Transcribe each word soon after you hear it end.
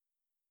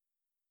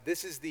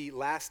This is the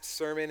last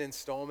sermon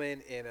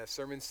installment in a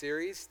sermon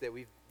series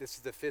this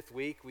is the fifth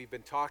week. We've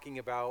been talking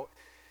about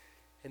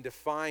and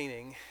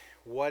defining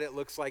what it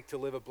looks like to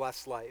live a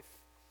blessed life.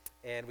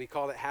 And we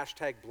call it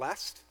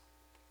 #blessed.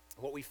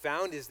 What we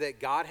found is that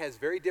God has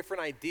very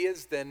different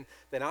ideas than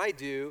I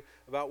do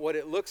about what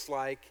it looks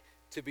like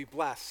to be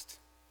blessed.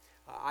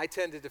 I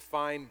tend to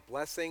define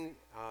blessing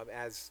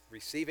as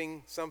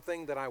receiving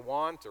something that I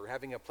want, or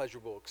having a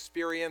pleasurable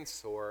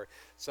experience, or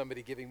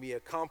somebody giving me a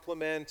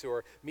compliment,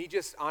 or me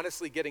just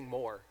honestly getting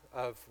more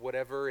of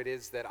whatever it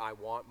is that I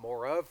want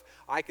more of.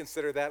 I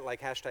consider that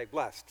like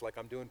 #blessed, like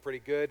I'm doing pretty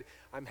good,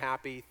 I'm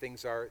happy,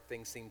 things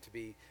seem to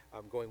be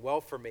going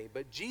well for me.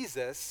 But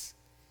Jesus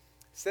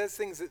says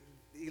things that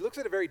he looks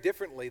at it very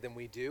differently than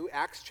we do.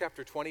 Acts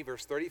chapter 20,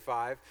 verse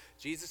 35,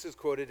 Jesus is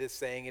quoted as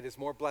saying, "It is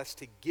more blessed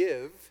to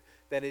give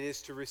than it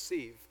is to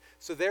receive."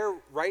 So there,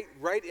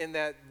 right in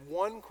that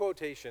one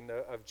quotation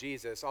of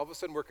Jesus, all of a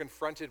sudden we're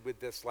confronted with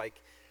this,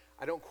 like,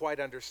 I don't quite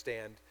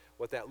understand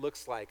what that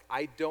looks like.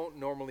 I don't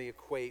normally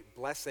equate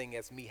blessing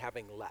as me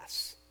having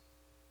less.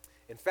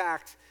 In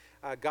fact,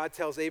 God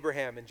tells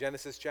Abraham in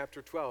Genesis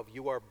chapter 12,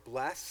 "You are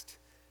blessed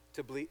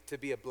to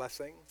be a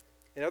blessing."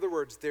 In other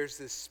words, there's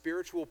this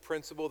spiritual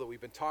principle that we've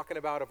been talking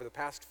about over the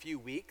past few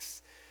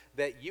weeks,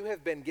 that you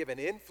have been given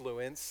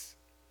influence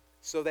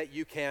so that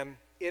you can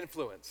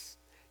influence.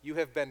 You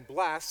have been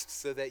blessed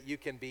so that you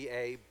can be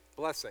a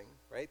blessing,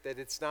 right? That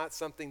it's not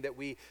something that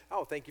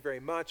thank you very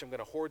much, I'm going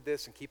to hoard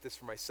this and keep this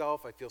for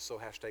myself, I feel so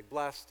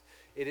 #blessed.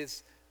 It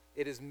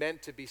is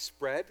meant to be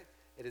spread,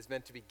 it is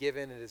meant to be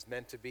given, it is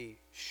meant to be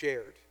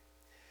shared.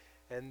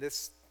 And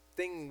this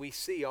thing we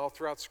see all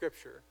throughout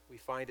Scripture, we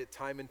find it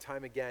time and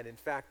time again. In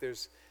fact,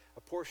 there's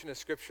a portion of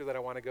Scripture that I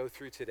want to go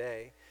through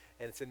today,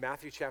 and it's in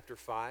Matthew chapter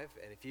 5.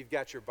 And if you've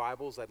got your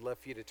Bibles, I'd love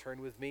for you to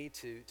turn with me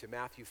to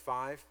Matthew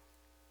 5.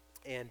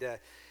 And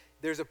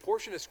there's a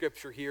portion of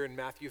Scripture here in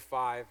Matthew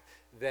 5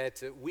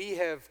 that we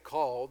have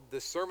called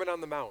the Sermon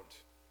on the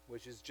Mount,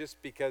 which is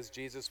just because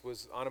Jesus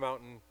was on a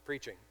mountain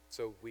preaching.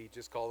 So we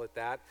just call it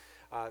that,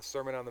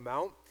 Sermon on the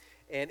Mount.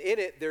 And in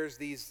it, there's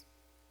these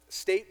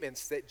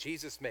statements that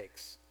Jesus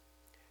makes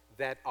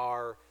that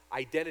are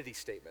identity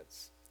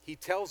statements. He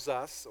tells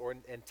us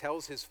and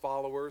tells his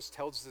followers,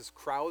 tells this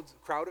crowd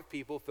of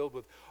people filled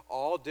with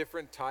all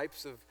different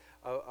types of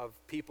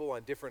people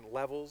on different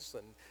levels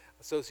and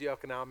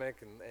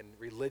socioeconomic and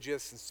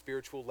religious and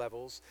spiritual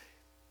levels.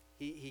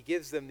 He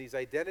gives them these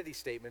identity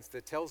statements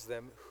that tells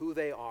them who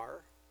they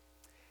are.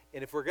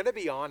 And if we're going to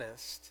be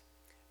honest,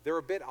 they're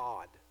a bit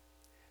odd.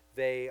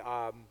 They're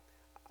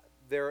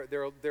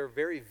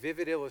very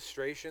vivid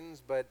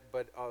illustrations, but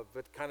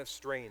kind of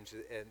strange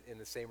in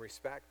the same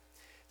respect.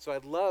 So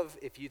I'd love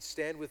if you'd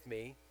stand with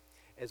me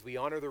as we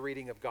honor the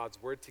reading of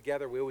God's Word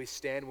together. We always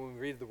stand when we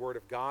read the Word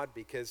of God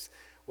because,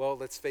 well,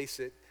 let's face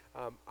it,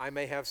 I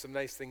may have some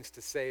nice things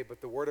to say,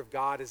 but the Word of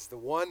God is the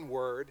one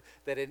word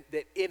that in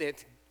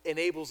it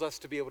enables us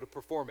to be able to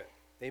perform it.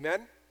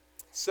 Amen?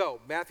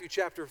 So, Matthew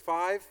chapter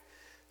 5,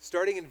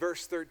 starting in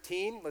verse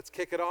 13, let's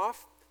kick it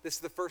off. This is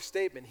the first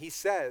statement. He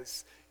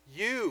says,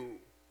 "You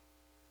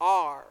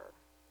are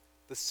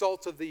the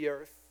salt of the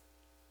earth."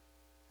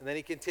 And then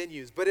he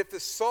continues, "But if the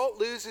salt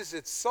loses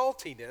its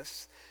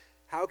saltiness,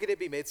 how can it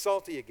be made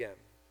salty again?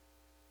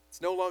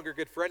 It's no longer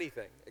good for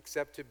anything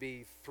except to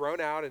be thrown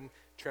out and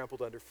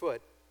trampled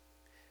underfoot."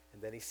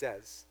 And then he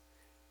says,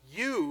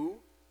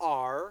 "You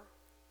are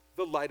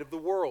the light of the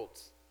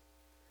world.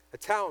 A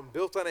town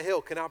built on a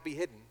hill cannot be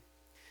hidden.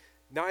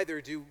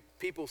 Neither do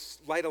people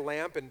light a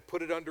lamp and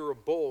put it under a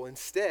bowl.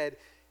 Instead,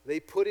 they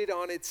put it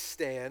on its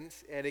stand,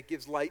 and it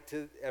gives light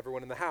to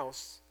everyone in the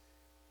house.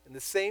 In the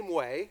same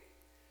way,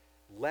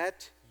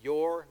 let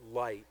your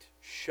light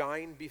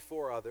shine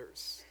before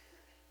others,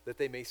 that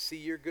they may see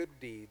your good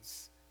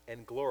deeds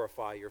and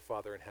glorify your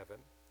Father in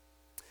heaven."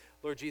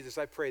 Lord Jesus,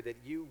 I pray that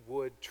you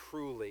would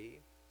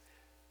truly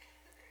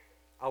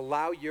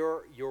allow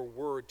your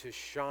word to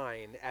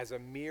shine as a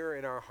mirror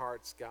in our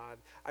hearts, God.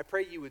 I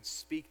pray you would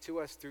speak to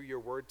us through your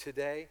word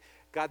today.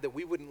 God, that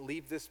we wouldn't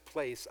leave this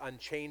place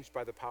unchanged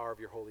by the power of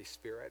your Holy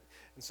Spirit.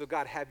 And so,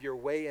 God, have your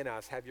way in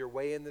us, have your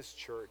way in this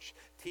church.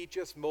 Teach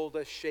us, mold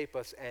us, shape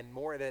us, and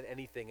more than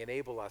anything,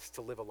 enable us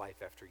to live a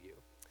life after you.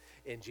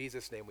 In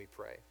Jesus' name we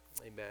pray.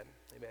 Amen.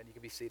 Amen. You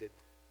can be seated.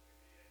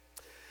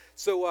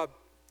 So,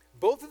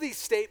 both of these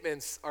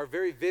statements are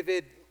very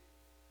vivid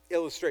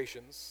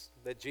illustrations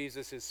that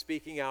Jesus is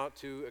speaking out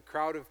to a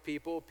crowd of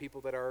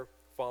people that are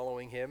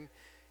following him.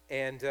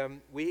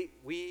 And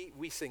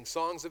we sing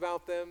songs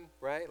about them,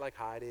 right? Like,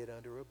 "Hide it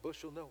under a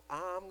bushel, no,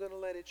 I'm going to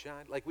let it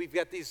shine." Like, we've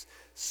got these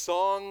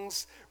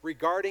songs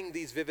regarding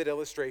these vivid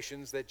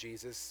illustrations that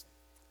Jesus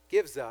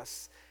gives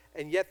us,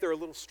 and yet they're a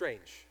little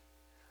strange.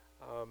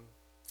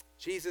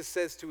 Jesus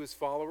says to his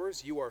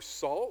followers, "You are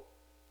salt,"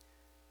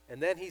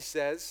 and then he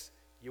says,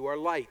 "You are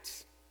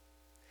light."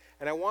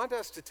 And I want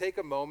us to take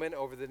a moment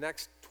over the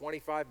next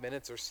 25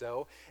 minutes or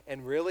so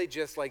and really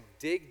just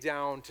dig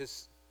down to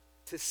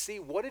see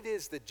what it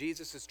is that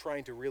Jesus is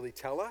trying to really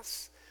tell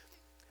us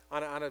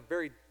on a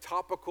very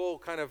topical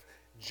kind of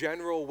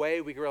general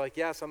way, we were like,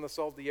 yes, I'm the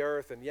salt of the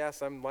earth, and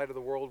yes, I'm light of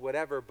the world,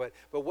 whatever. But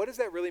what does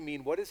that really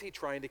mean? What is he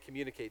trying to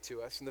communicate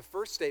to us? And the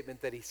first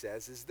statement that he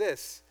says is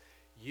this: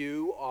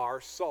 you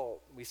are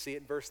salt. We see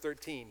it in verse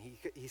 13.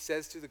 He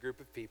says to the group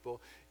of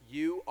people,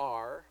 you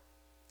are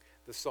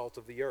the salt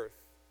of the earth.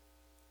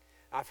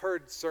 I've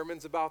heard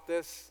sermons about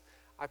this.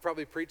 I've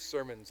probably preached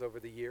sermons over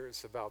the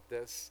years about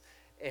this.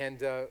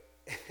 And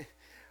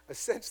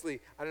essentially,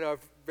 I don't know,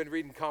 I've been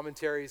reading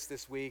commentaries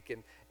this week,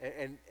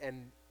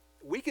 and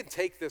we can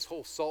take this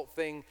whole salt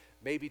thing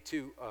maybe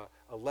to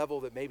a level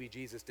that maybe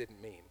Jesus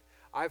didn't mean.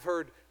 I've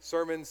heard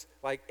sermons,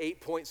 like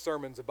 8-point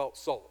sermons about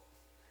salt.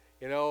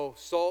 You know,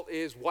 salt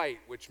is white,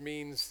 which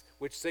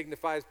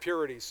signifies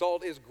purity.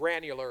 Salt is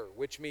granular,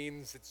 which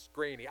means it's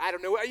grainy. I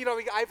don't know. You know,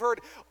 I've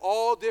heard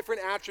all different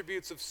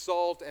attributes of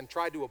salt and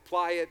tried to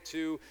apply it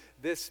to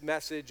this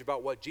message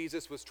about what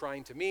Jesus was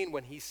trying to mean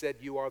when he said,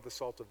 you are the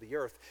salt of the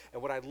earth.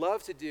 And what I'd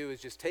love to do is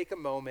just take a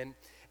moment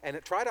and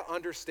try to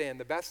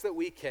understand the best that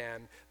we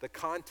can the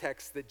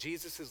context that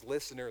Jesus'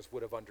 listeners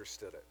would have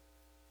understood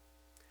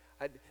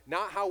it.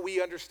 Not how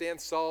we understand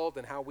salt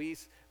and how we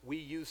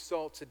use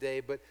salt today,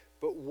 but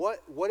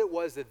what it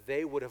was that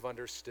they would have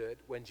understood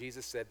when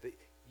Jesus said that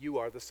you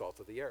are the salt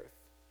of the earth.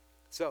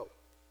 So,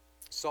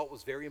 salt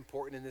was very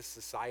important in this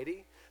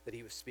society that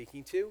he was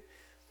speaking to.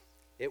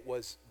 It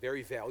was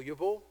very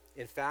valuable.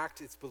 In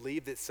fact, it's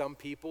believed that some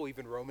people,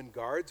 even Roman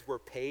guards, were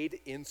paid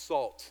in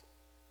salt.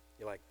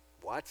 You're like,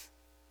 what?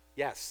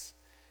 Yes.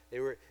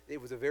 It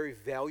was a very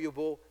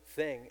valuable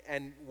thing.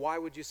 And why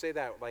would you say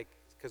that? Like,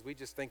 because we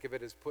just think of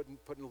it as putting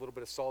a little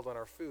bit of salt on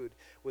our food.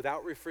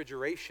 Without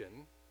refrigeration,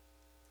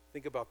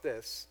 think about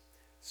this,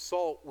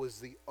 salt was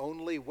the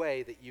only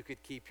way that you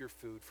could keep your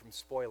food from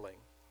spoiling.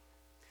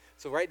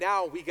 So right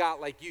now we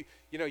got like, you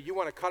know, you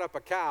want to cut up a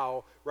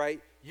cow,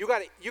 right? You got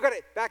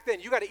to, back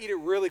then, you got to eat it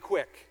really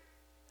quick.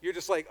 You're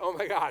just like, oh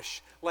my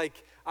gosh,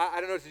 like,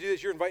 I don't know what to do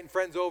this. You're inviting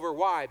friends over.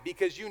 Why?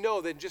 Because you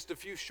know that in just a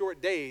few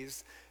short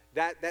days,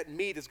 that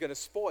meat is going to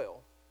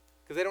spoil.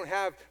 Because they don't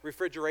have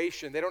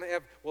refrigeration. They don't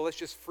have, well, let's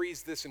just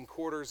freeze this in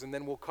quarters and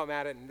then we'll come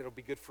at it and it'll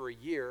be good for a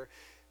year.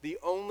 The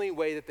only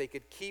way that they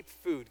could keep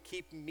food,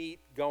 keep meat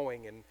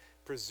going and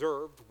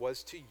preserved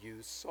was to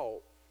use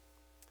salt.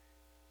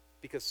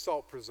 Because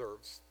salt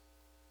preserves.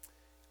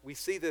 We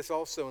see this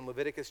also in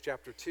Leviticus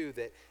chapter 2,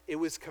 that it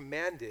was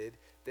commanded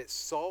that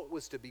salt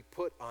was to be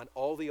put on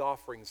all the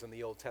offerings in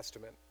the Old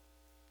Testament.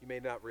 You may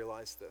not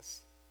realize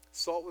this.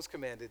 Salt was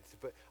commanded to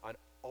put on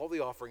all the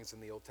offerings in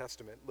the Old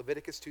Testament.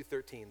 Leviticus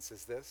 2:13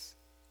 says this: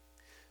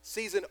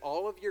 season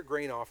all of your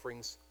grain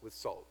offerings with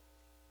salt.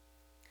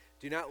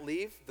 Do not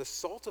leave the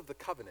salt of the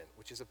covenant,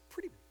 which is a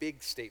pretty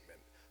big statement,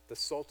 the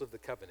salt of the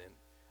covenant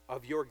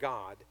of your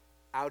God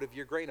out of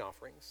your grain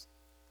offerings.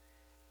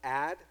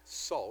 Add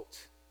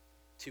salt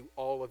to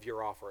all of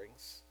your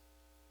offerings.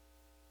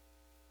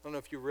 I don't know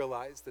if you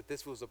realize that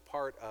this was a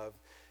part of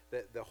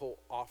the whole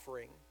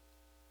offering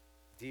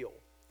deal,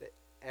 that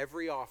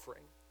every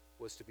offering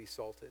was to be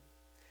salted.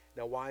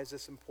 Now, why is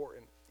this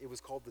important? It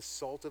was called the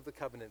salt of the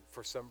covenant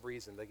for some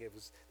reason.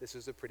 This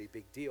was a pretty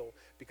big deal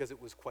because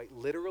it was quite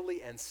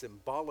literally and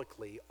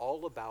symbolically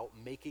all about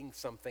making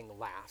something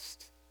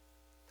last.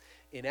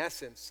 In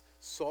essence,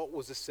 salt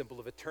was a symbol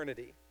of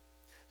eternity.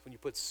 When you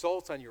put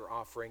salt on your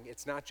offering,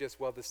 it's not just,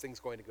 well, this thing's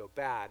going to go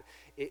bad.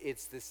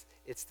 It's this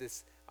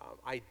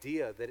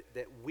idea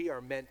that we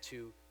are meant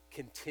to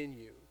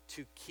continue,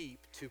 to keep,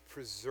 to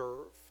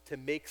preserve, to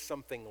make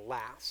something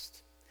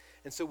last.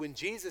 And so when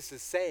Jesus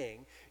is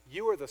saying,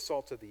 you are the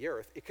salt of the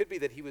earth, it could be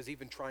that he was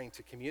even trying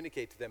to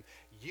communicate to them,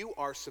 you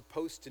are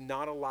supposed to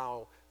not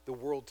allow the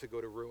world to go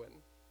to ruin.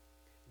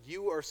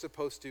 You are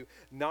supposed to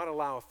not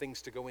allow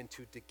things to go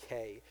into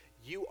decay.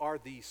 You are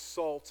the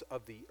salt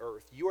of the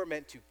earth. You are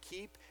meant to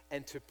keep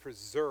and to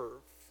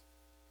preserve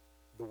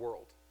the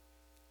world.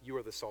 You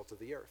are the salt of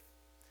the earth.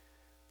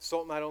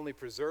 Salt not only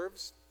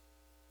preserves,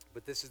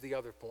 but this is the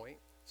other point,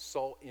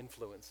 salt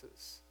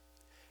influences.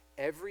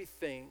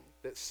 Everything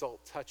that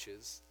salt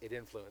touches, it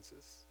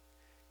influences.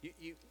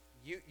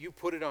 You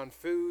put it on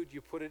food, you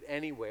put it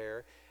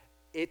anywhere,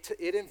 it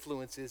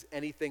influences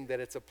anything that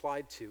it's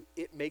applied to.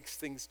 It makes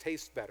things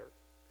taste better.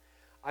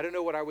 I don't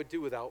know what I would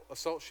do without a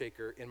salt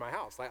shaker in my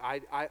house. Like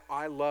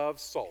I love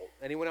salt.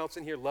 Anyone else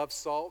in here loves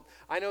salt?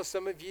 I know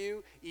some of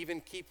you even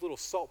keep little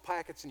salt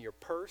packets in your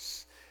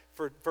purse.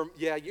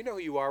 Yeah, you know who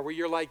you are, where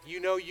you're like, you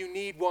know you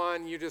need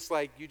one,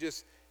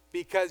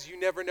 because you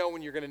never know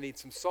when you're going to need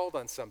some salt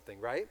on something,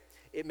 right?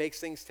 It makes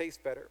things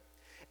taste better.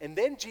 And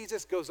then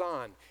Jesus goes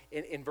on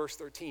in verse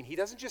 13. He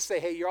doesn't just say,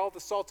 hey, you're all the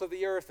salt of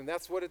the earth, and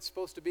that's what it's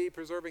supposed to be,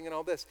 preserving and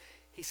all this.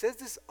 He says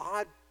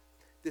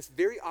this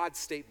very odd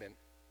statement.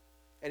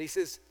 And he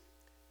says,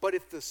 but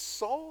if the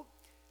salt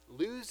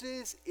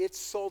loses its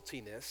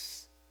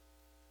saltiness,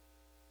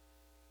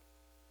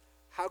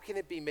 how can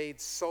it be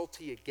made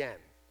salty again?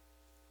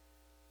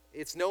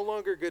 It's no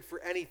longer good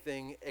for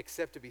anything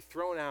except to be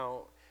thrown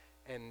out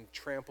and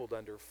trampled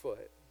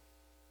underfoot.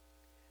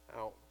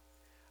 Now,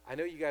 I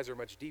know you guys are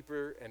much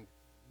deeper and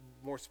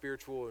more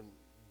spiritual and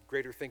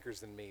greater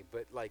thinkers than me,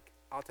 but like,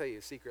 I'll tell you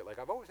a secret. Like,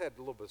 I've always had a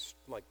little bit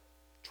of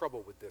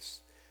trouble with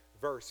this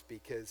verse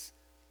because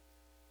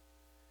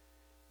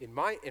in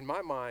my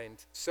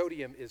mind,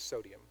 sodium is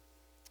sodium.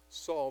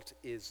 Salt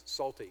is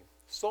salty.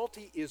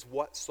 Salty is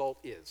what salt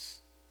is.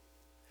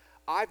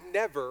 I've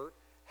never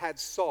had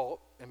salt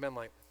and been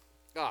like,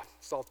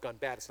 salt's gone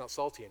bad. It's not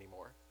salty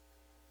anymore.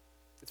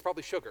 It's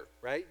probably sugar,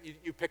 right?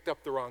 You picked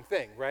up the wrong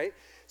thing, right?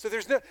 So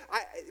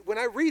when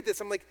I read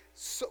this, I'm like,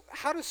 so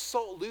how does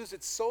salt lose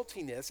its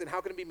saltiness and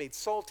how can it be made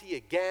salty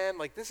again?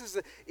 Like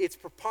it's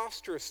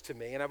preposterous to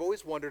me, and I've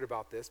always wondered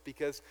about this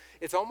because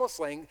it's almost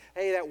like,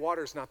 hey, that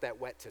water's not that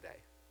wet today.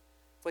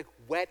 It's like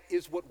wet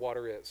is what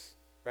water is,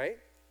 right?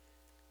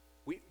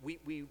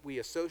 We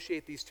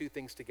associate these two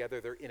things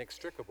together. They're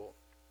inextricable.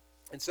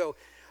 And so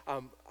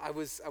I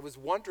was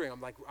wondering,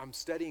 I'm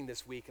studying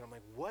this week, and I'm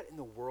like, what in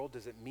the world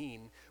does it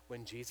mean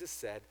when Jesus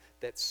said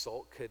that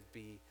salt could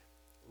be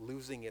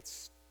losing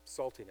its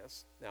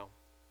saltiness? Now,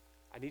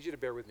 I need you to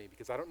bear with me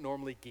because I don't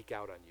normally geek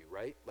out on you,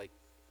 right? Like,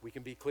 we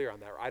can be clear on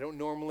that. I don't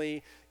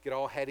normally get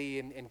all heady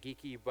and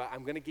geeky, but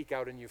I'm going to geek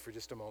out on you for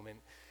just a moment,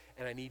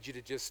 and I need you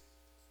to just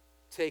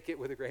take it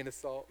with a grain of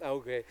salt.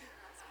 Okay.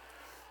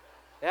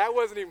 That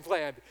wasn't even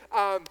planned.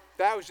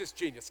 That was just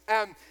genius.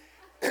 I'm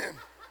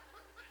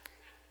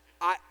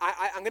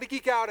going to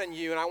geek out on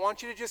you, and I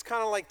want you to just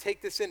kind of like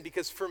take this in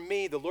because for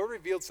me, the Lord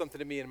revealed something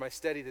to me in my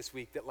study this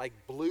week that like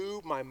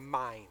blew my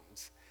mind.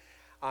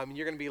 And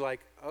you're going to be like,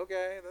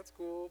 okay, that's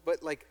cool.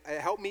 But like,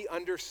 help me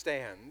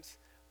understand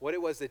what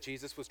it was that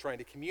Jesus was trying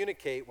to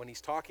communicate when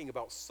he's talking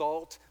about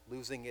salt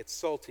losing its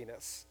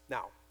saltiness.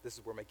 Now, this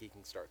is where my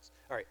geeking starts.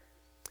 All right.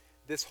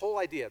 This whole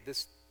idea,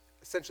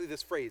 essentially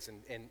this phrase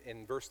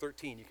in verse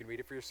 13, you can read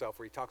it for yourself,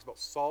 where he talks about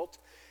salt,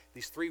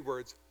 these three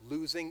words,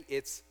 losing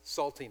its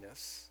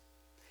saltiness,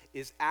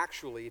 is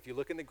actually, if you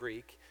look in the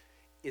Greek,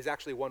 is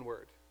actually one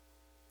word.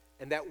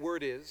 And that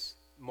word is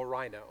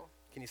morino.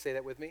 Can you say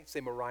that with me?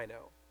 Say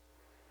morino.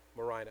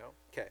 Morino.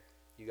 Okay,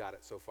 you got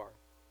it so far.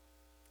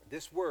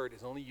 This word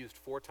is only used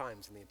 4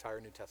 times in the entire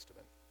New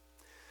Testament.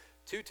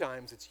 2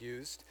 times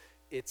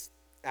it's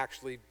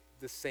actually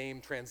the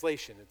same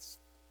translation. It's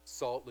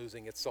salt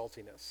losing its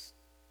saltiness.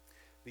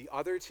 The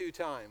other 2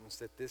 times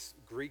that this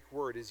Greek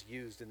word is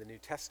used in the New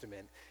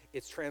Testament,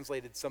 it's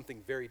translated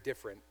something very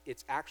different.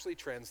 It's actually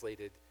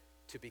translated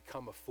to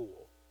become a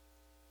fool.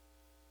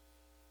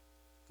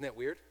 Isn't that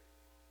weird?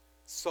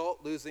 Salt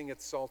losing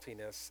its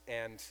saltiness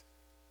and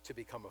to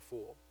become a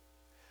fool.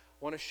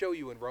 I want to show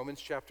you in Romans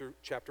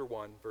chapter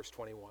 1, verse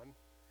 21.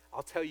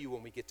 I'll tell you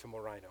when we get to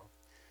morino.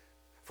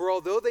 For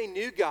although they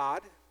knew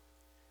God,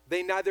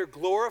 they neither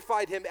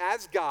glorified him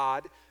as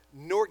God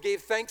nor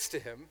gave thanks to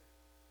him,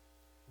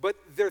 but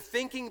their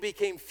thinking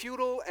became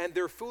futile and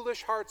their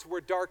foolish hearts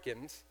were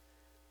darkened.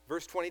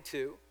 Verse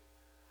 22,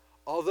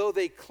 although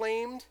they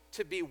claimed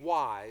to be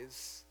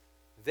wise,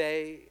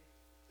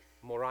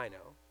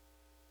 morino,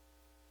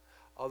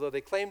 although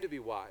they claimed to be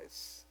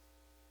wise,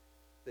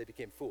 they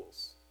became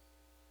fools.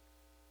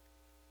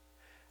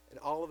 And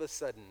all of a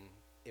sudden,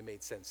 it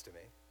made sense to me.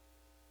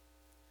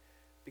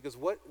 Because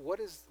what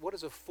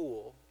is a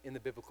fool in the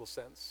biblical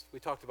sense? We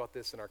talked about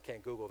this in our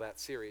Can't Google That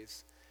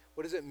series.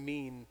 What does it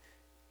mean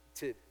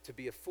to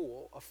be a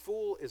fool? A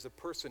fool is a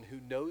person who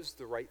knows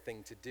the right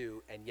thing to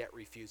do and yet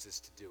refuses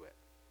to do it.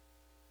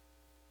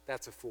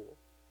 That's a fool.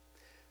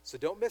 So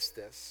don't miss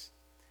this.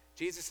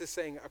 Jesus is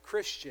saying a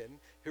Christian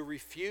who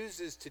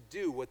refuses to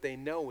do what they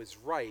know is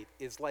right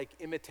is like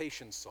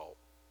imitation salt,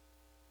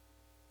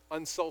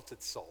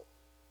 unsalted salt.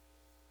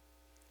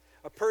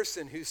 A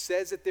person who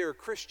says that they're a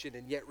Christian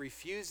and yet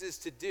refuses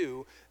to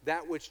do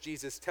that which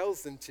Jesus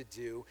tells them to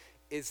do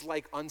is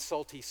like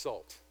unsalty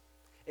salt.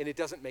 And it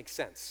doesn't make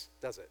sense,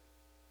 does it?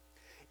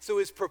 So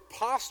as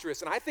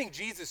preposterous, and I think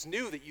Jesus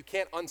knew that you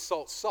can't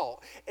unsalt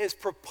salt, as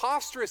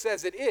preposterous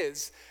as it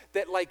is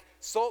that like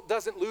salt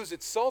doesn't lose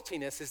its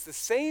saltiness is the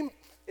same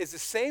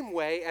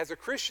way as a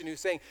Christian who's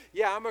saying,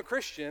 yeah, I'm a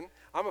Christian,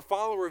 I'm a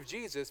follower of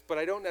Jesus, but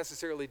I don't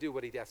necessarily do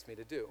what he asks me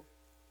to do.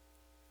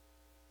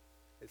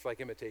 It's like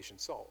imitation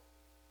salt.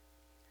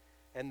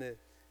 And the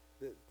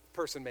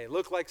person may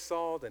look like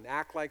salt and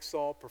act like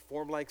salt,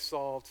 perform like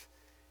salt.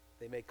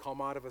 They may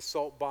come out of a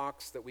salt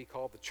box that we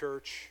call the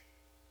church,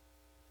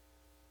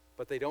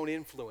 but they don't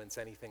influence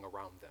anything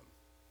around them.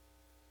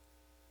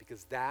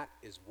 Because that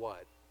is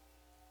what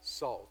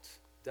salt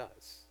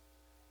does.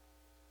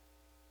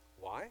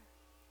 Why?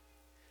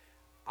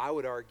 I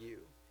would argue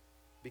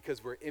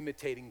because we're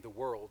imitating the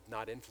world,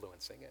 not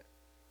influencing it.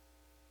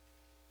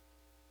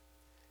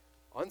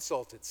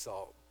 Unsalted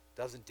salt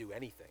doesn't do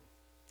anything.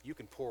 You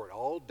can pour it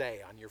all day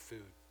on your food,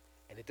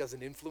 and it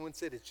doesn't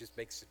influence it. It just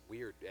makes it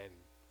weird and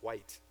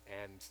white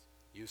and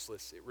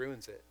useless. It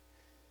ruins it.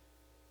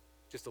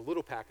 Just a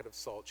little packet of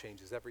salt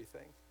changes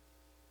everything.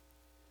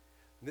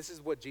 And this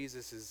is what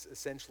Jesus is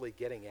essentially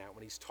getting at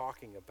when he's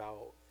talking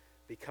about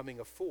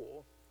becoming a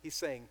fool. He's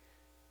saying,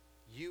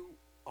 you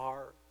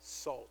are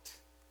salt.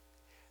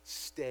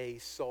 Stay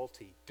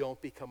salty.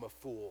 Don't become a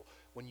fool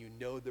when you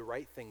know the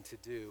right thing to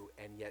do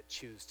and yet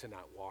choose to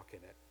not walk in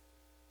it.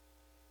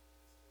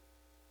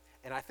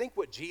 And I think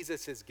what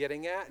Jesus is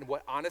getting at, and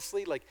what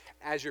honestly, like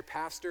as your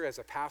pastor, as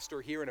a pastor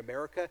here in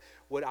America,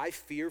 what I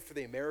fear for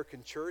the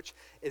American church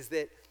is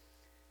that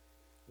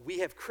we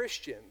have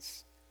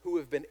Christians who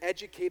have been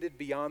educated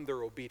beyond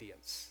their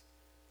obedience.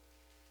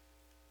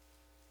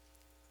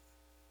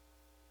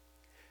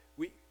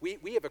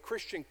 We have a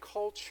Christian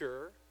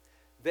culture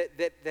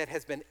that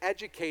has been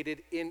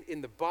educated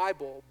in the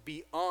Bible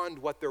beyond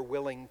what they're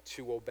willing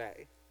to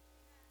obey.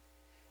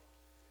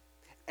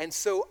 And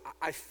so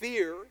I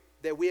fear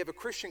that we have a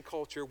Christian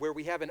culture where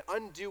we have an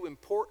undue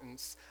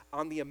importance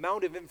on the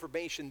amount of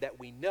information that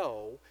we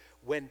know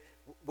when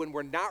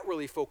we're not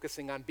really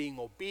focusing on being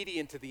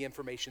obedient to the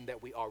information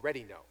that we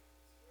already know.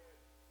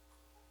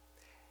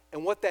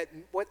 And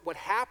what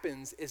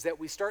happens is that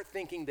we start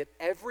thinking that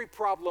every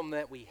problem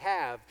that we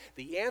have,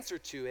 the answer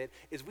to it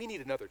is we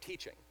need another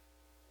teaching.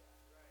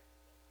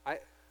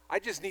 I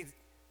just need,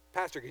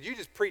 Pastor, could you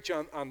just preach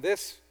on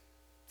this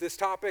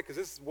topic? Because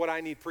this is what I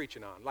need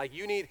preaching on. Like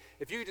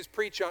if you just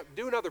preach on,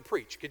 do another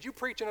preach. Could you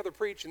preach another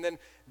preach and then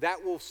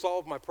that will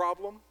solve my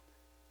problem?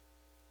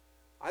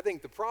 I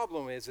think the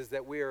problem is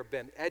that we have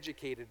been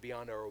educated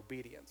beyond our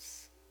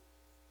obedience.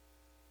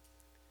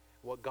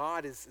 What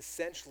God is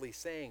essentially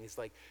saying is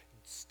like,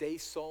 stay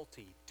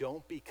salty,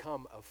 don't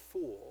become a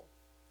fool,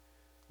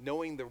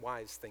 knowing the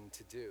wise thing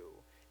to do,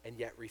 and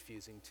yet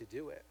refusing to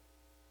do it.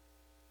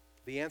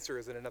 The answer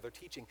is in another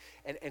teaching.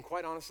 And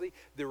quite honestly,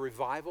 the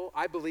revival,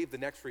 I believe the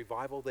next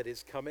revival that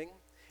is coming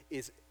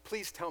is,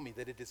 please tell me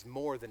that it is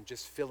more than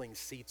just filling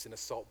seats in a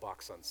salt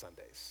box on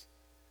Sundays.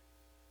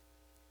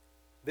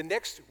 The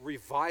next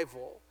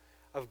revival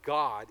of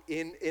God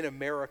in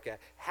America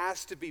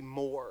has to be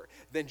more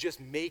than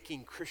just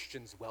making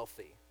Christians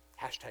wealthy.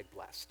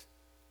 #blessed.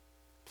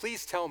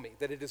 Please tell me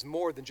that it is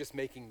more than just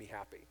making me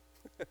happy.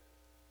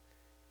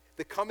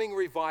 The coming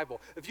revival.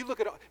 If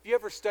you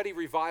ever study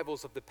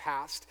revivals of the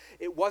past,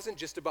 it wasn't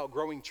just about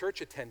growing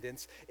church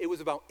attendance, it was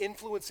about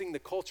influencing the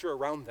culture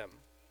around them.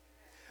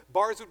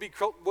 Bars would be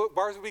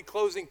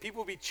closing, people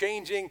would be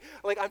changing.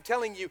 Like I'm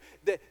telling you,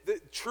 the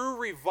true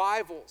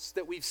revivals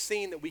that we've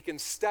seen that we can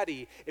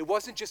study, it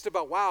wasn't just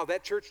about, wow,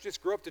 that church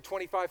just grew up to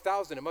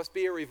 25,000. It must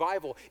be a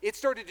revival. It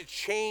started to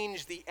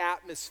change the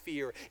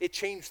atmosphere. It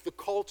changed the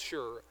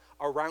culture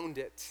around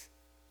it.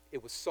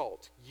 It was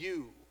salt.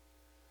 You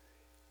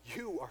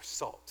are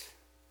salt.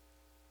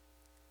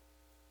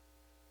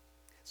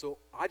 So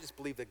I just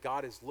believe that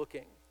God is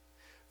looking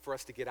for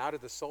us to get out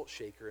of the salt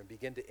shaker and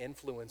begin to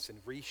influence and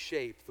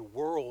reshape the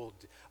world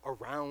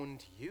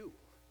around you.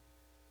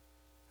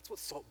 That's what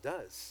salt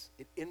does.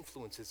 It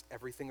influences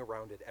everything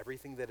around it,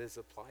 everything that is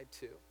applied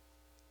to.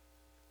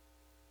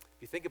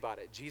 If you think about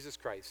it, Jesus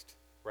Christ,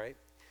 right?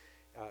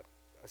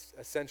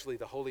 Essentially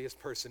the holiest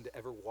person to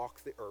ever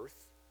walk the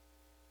earth.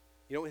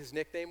 You know what his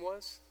nickname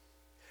was?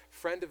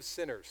 Friend of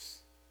sinners.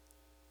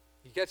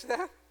 You catch that?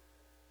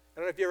 I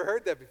don't know if you ever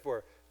heard that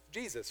before.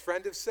 Jesus,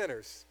 friend of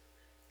sinners.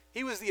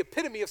 He was the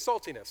epitome of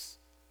saltiness,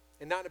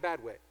 and not in a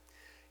bad way.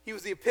 He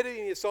was the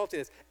epitome of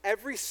saltiness.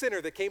 Every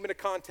sinner that came into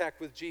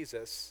contact with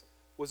Jesus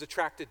was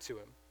attracted to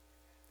him.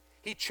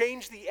 He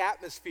changed the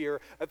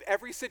atmosphere of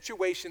every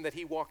situation that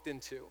he walked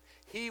into.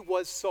 He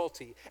was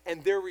salty,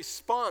 and their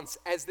response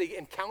as they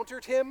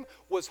encountered him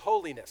was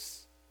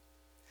holiness.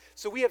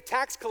 So we have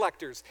tax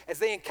collectors, as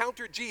they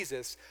encountered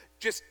Jesus,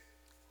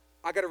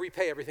 I got to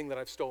repay everything that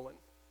I've stolen.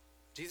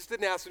 Jesus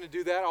didn't ask them to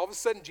do that. All of a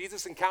sudden,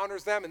 Jesus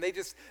encounters them, and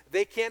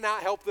they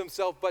cannot help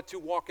themselves but to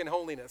walk in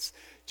holiness.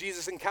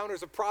 Jesus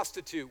encounters a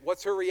prostitute.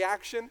 What's her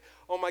reaction?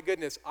 Oh my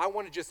goodness, I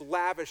want to just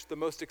lavish the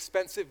most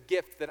expensive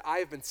gift that I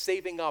have been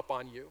saving up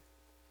on you.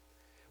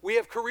 We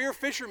have career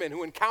fishermen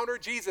who encounter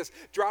Jesus,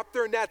 drop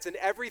their nets and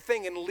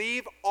everything, and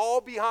leave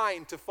all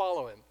behind to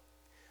follow him.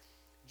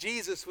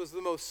 Jesus was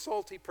the most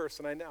salty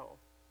person I know.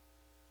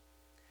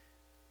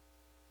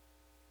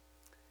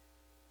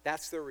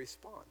 That's their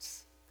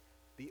response.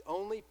 The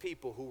only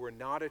people who were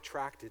not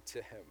attracted to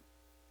him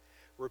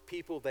were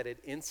people that had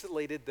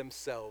insulated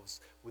themselves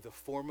with a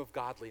form of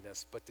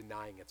godliness but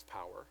denying its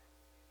power.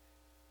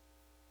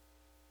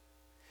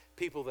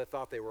 People that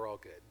thought they were all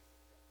good.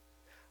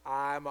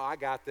 I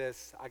got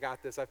this,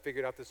 I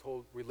figured out this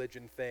whole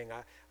religion thing,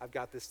 I've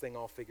got this thing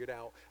all figured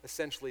out.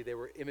 Essentially, they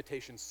were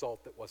imitation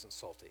salt that wasn't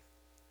salty.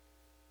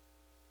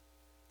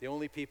 The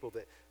only people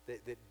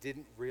that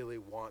didn't really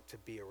want to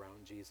be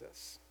around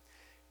Jesus.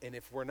 And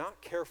if we're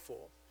not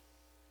careful,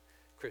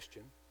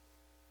 Christian,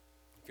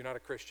 if you're not a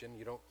Christian,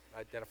 you don't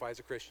identify as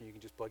a Christian, you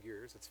can just plug your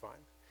ears, it's fine.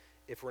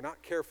 If we're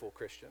not careful,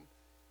 Christian,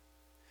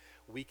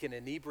 we can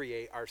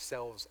inebriate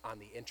ourselves on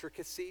the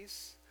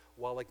intricacies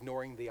while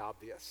ignoring the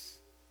obvious.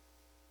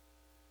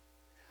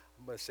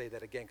 I'm going to say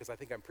that again because I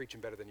think I'm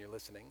preaching better than you're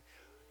listening.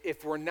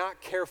 If we're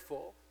not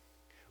careful,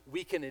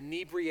 we can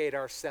inebriate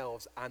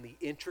ourselves on the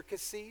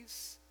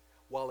intricacies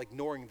while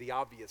ignoring the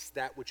obvious,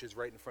 that which is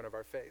right in front of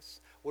our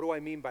face. What do I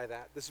mean by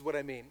that? This is what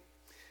I mean.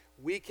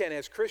 We can,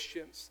 as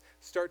Christians,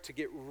 start to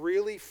get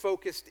really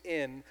focused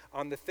in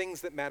on the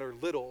things that matter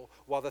little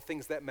while the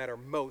things that matter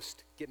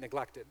most get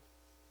neglected.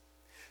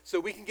 So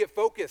we can get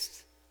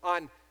focused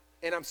on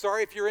And I'm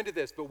sorry if you're into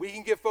this, but we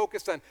can get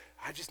focused on,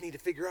 I just need to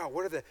figure out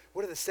what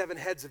are the 7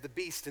 heads of the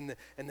beast and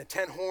the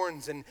 10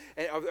 horns and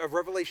of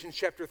Revelation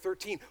chapter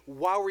 13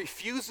 while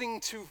refusing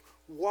to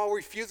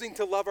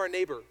love our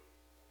neighbor.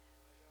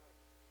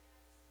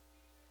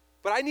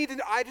 But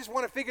I just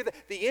want to figure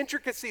the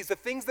intricacies, the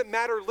things that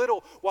matter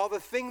little, while the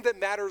thing that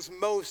matters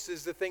most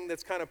is the thing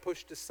that's kind of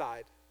pushed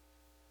aside.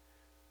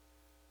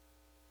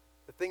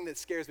 The thing that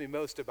scares me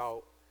most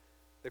about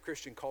the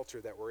Christian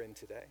culture that we're in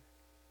today.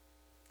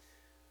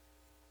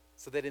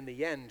 So that in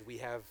the end, we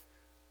have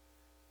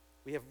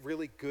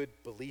really good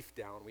belief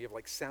down. We have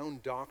like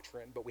sound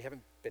doctrine, but we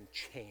haven't been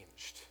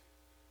changed.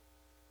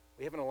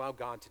 We haven't allowed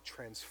God to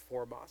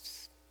transform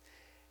us.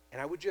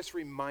 And I would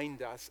remind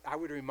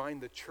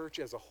the church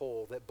as a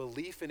whole that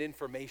belief and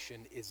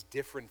information is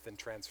different than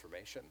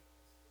transformation.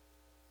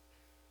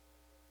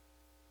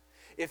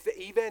 If the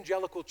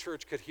evangelical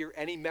church could hear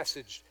any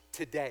message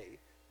today,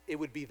 it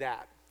would be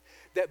that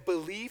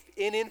belief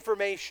in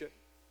information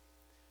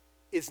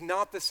is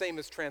not the same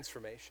as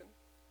transformation.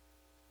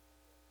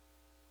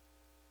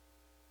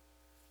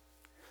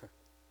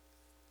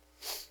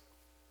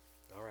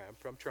 All right,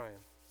 I'm trying.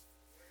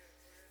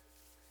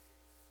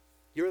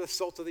 You're the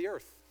salt of the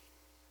earth.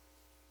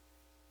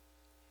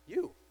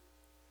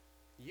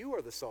 You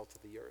are the salt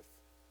of the earth.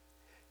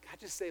 God,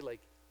 just say, like,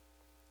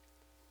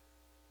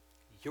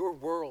 your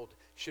world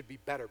should be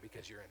better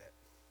because you're in it.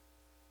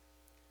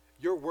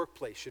 Your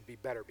workplace should be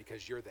better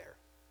because you're there.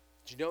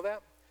 Did you know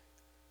that?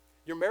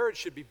 Your marriage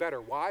should be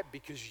better. Why?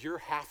 Because you're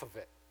half of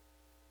it.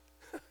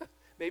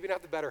 Maybe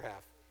not the better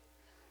half,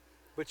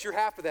 but you're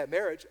half of that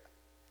marriage.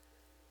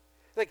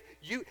 Like,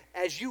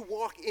 as you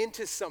walk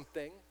into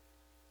something,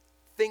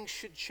 things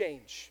should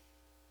change.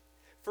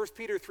 1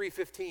 Peter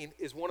 3:15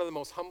 is one of the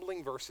most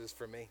humbling verses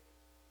for me.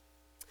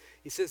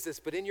 He says this,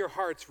 but in your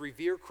hearts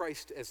revere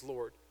Christ as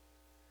Lord.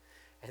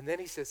 And then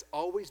he says,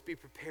 always be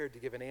prepared to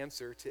give an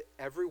answer to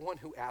everyone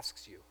who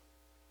asks you.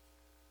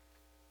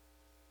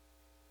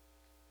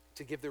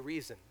 To give the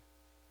reason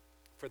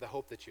for the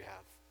hope that you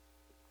have.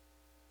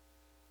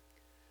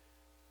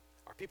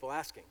 Are people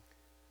asking?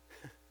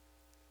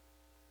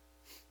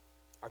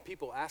 Are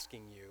people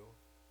asking you,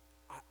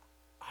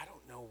 I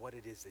don't know what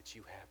it is that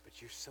you have,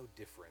 but you're so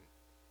different.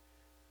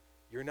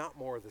 You're not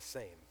more of the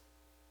same.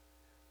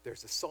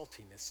 There's a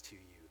saltiness to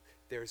you.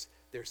 There's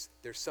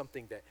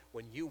something that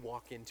when you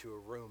walk into a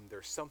room,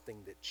 there's something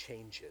that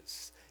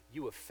changes.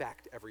 You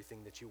affect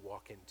everything that you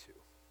walk into.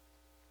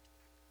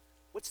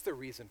 What's the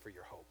reason for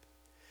your hope?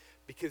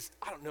 Because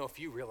I don't know if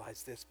you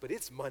realize this, but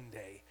it's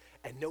Monday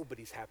and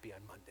nobody's happy on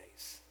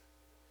Mondays.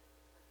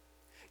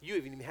 You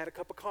haven't even had a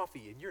cup of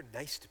coffee and you're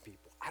nice to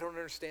people. I don't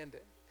understand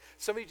it.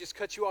 Somebody just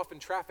cut you off in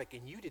traffic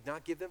and you did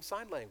not give them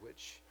sign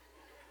language.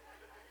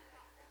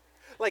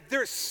 Like,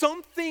 there's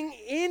something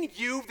in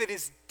you that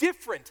is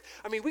different.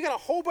 I mean, we got a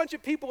whole bunch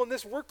of people in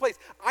this workplace.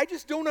 I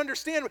just don't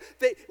understand.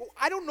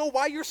 I don't know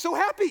why you're so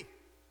happy.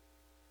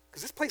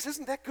 Because this place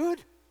isn't that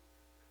good.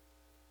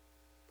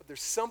 But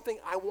there's something,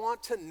 I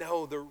want to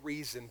know the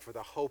reason for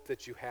the hope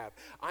that you have.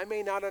 I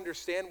may not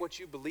understand what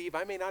you believe.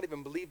 I may not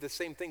even believe the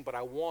same thing, but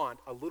I want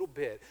a little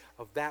bit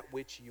of that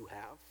which you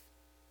have.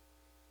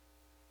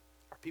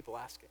 Are people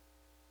asking?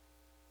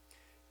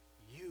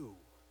 You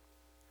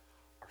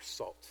are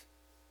salt.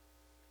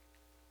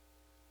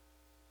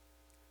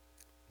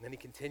 And then he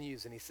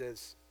continues and he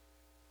says,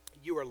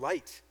 you are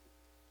light.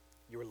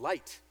 You are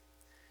light.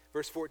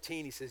 Verse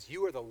 14, he says,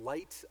 you are the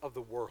light of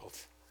the world.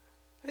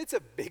 It's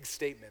a big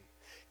statement.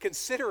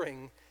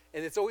 Considering,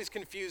 and it's always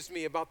confused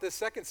me about this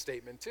second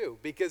statement too,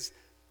 because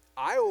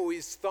I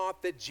always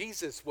thought that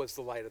Jesus was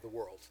the light of the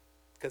world,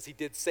 because he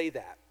did say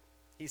that.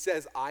 He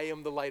says, I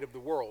am the light of the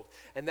world.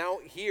 And now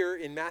here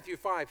in Matthew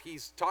 5,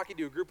 he's talking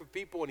to a group of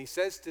people and he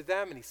says to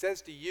them, and he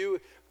says to you,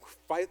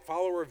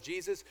 follower of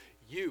Jesus,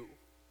 you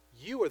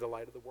are the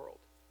light of the world.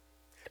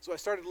 So I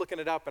started looking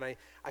it up and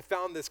I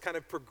found this kind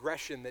of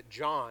progression that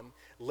John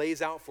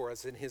lays out for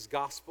us in his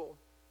gospel.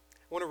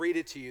 I want to read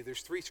it to you.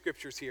 There's 3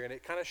 scriptures here and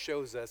it kind of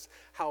shows us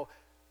how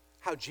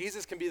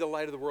Jesus can be the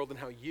light of the world and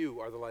how you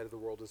are the light of the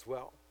world as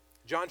well.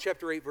 John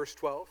chapter 8 verse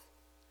 12.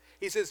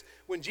 He says,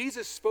 when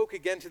Jesus spoke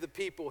again to the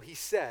people, he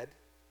said,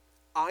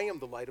 I am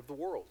the light of the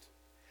world.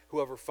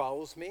 Whoever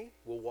follows me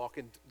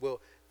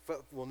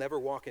will never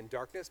walk in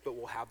darkness, but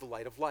will have the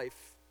light of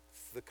life.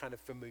 It's the kind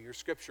of familiar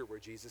scripture where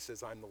Jesus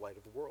says, I'm the light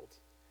of the world.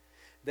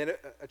 Then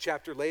a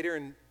chapter later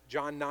in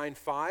John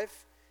 9:5,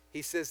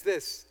 he says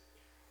this,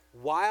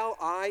 while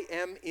I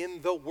am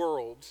in the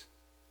world,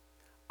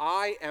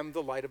 I am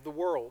the light of the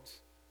world.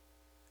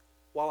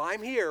 While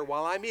I'm here,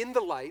 while I'm in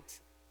the light,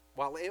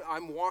 while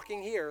I'm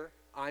walking here,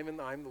 I'm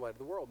the light of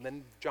the world. And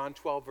then John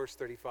 12, verse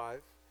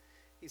 35,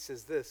 he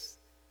says this,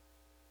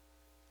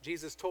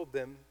 Jesus told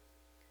them,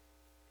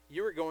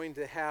 you are going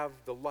to have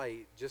the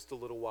light just a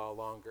little while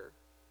longer.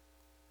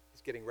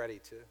 He's getting ready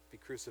to be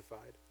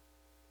crucified.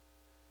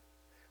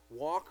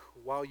 Walk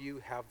while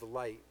you have the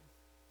light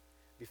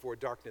before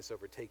darkness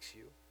overtakes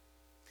you.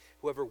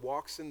 Whoever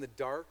walks in the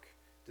dark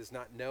does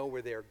not know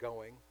where they are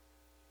going.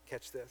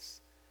 Catch this.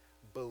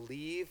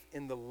 believe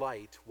in the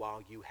light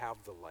while you have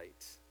the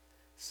light,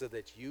 so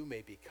that you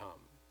may become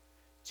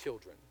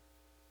children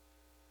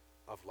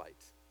of light.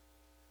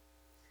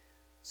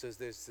 So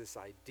there's this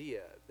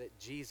idea that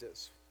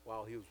Jesus,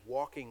 while he was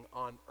walking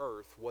on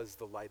earth, was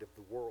the light of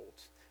the world.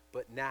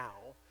 But now,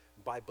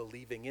 by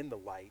believing in the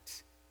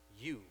light,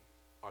 you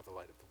are the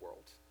light of the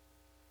world.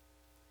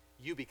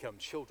 You become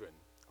children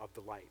of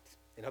the light.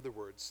 In other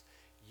words,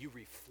 you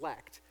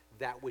reflect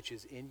that which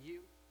is in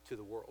you to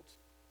the world.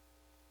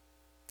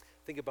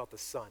 Think about the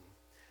sun.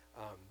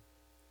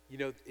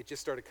 It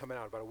just started coming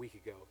out about a week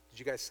ago. Did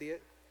you guys see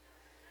it?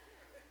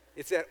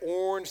 It's that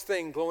orange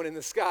thing glowing in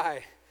the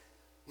sky.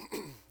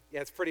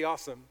 Yeah, it's pretty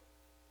awesome.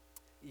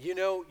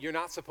 You're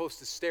not supposed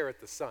to stare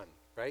at the sun,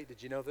 right?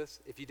 Did you know this?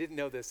 If you didn't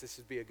know this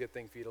would be a good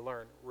thing for you to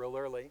learn real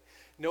early.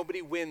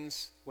 Nobody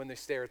wins when they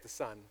stare at the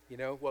sun.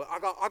 Well,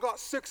 I got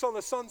 6 on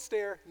the sun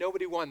stare.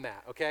 Nobody won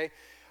that, okay?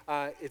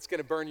 It's going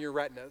to burn your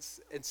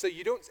retinas. And so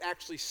you don't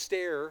actually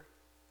stare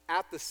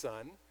at the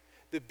sun.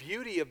 The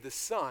beauty of the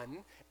sun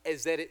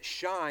is that it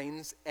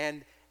shines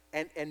and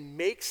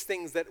makes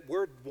things that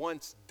were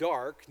once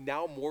dark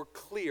now more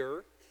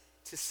clear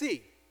to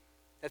see.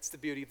 That's the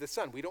beauty of the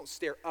sun. We don't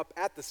stare up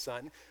at the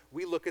sun.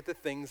 We look at the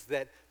things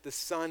that the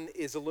sun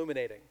is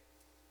illuminating.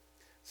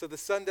 So the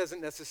sun doesn't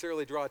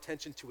necessarily draw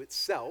attention to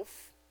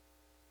itself.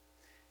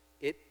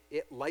 It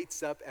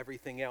lights up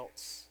everything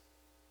else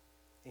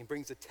and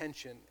brings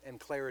attention and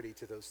clarity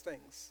to those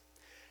things.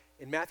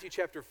 In Matthew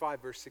chapter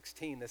 5, verse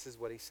 16, this is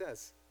what he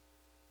says.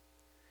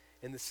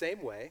 In the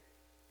same way,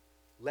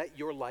 let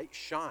your light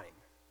shine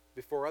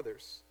before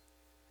others,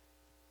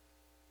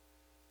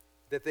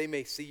 that they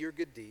may see your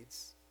good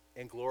deeds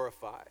and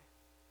glorify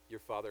your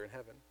Father in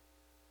heaven.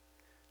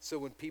 So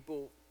when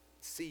people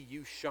see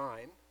you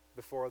shine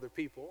before other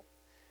people,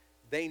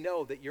 they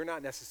know that you're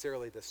not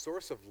necessarily the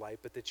source of light,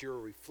 but that you're a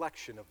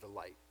reflection of the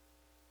light.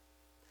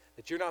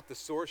 That you're not the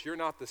source, you're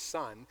not the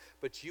sun,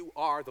 but you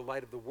are the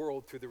light of the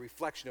world through the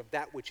reflection of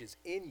that which is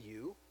in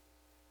you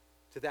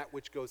to that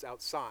which goes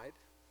outside.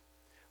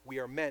 We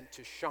are meant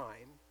to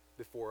shine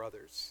before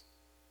others.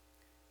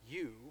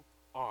 You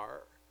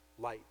are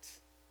light.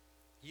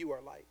 You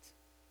are light.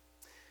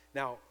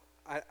 Now,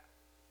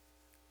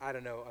 I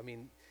don't know. I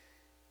mean,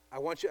 I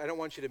don't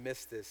want you to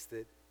miss this,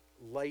 that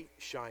light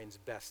shines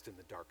best in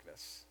the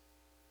darkness.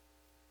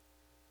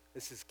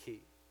 This is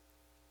key.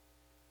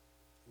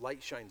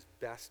 Light shines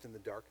best in the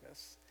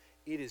darkness.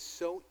 It is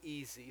so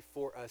easy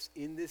for us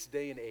in this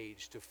day and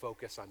age to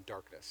focus on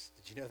darkness.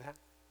 Did you know that?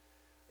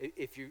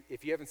 If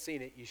you haven't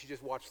seen it, you should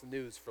just watch the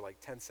news for like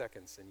 10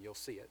 seconds and you'll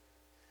see it.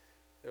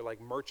 They're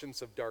like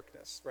merchants of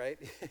darkness, right?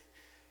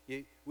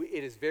 It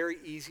is very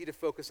easy to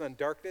focus on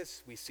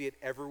darkness. We see it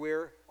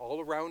everywhere, all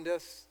around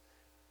us.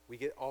 We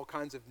get all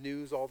kinds of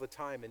news all the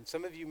time. And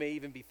some of you may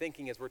even be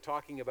thinking, as we're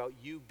talking about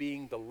you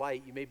being the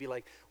light, you may be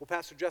like, well,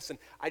 Pastor Justin,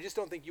 I just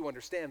don't think you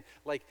understand.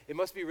 Like, it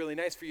must be really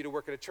nice for you to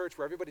work at a church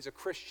where everybody's a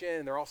Christian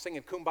and they're all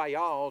singing Kumbaya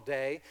all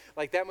day.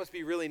 Like, that must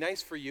be really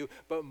nice for you.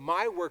 But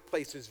my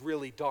workplace is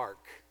really dark.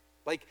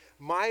 Like,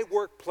 my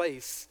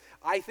workplace,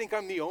 I think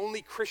I'm the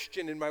only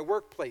Christian in my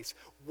workplace.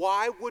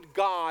 Why would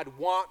God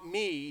want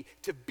me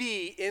to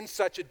be in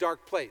such a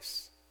dark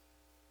place?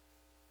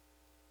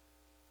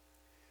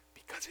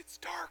 Because it's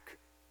dark.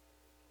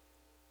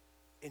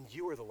 And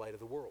you are the light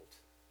of the world.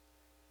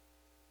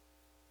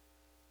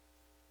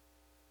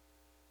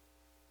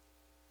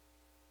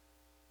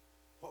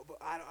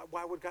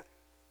 Why would God?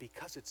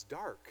 Because it's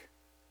dark.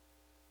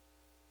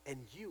 And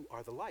you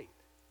are the light.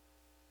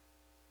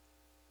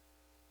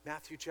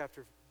 Matthew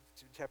chapter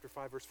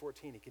 5, verse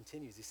 14, he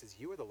continues. He says,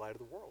 you are the light of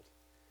the world.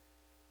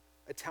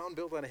 A town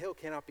built on a hill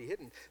cannot be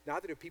hidden.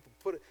 Neither do people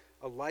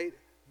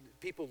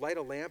light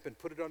a lamp and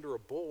put it under a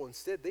bowl.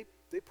 Instead,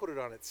 they put it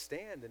on its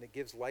stand, and it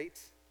gives light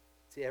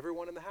to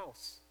everyone in the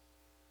house.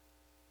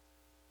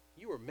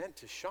 You are meant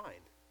to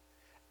shine,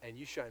 and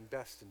you shine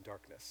best in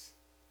darkness.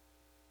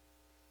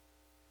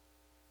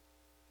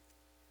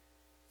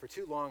 For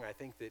too long, I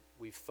think that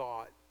we've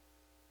thought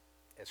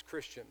as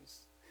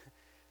Christians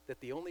that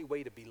the only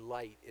way to be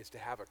light is to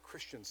have a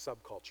Christian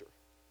subculture.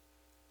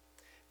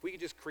 If we could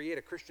just create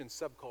a Christian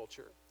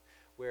subculture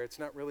where it's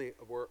not really,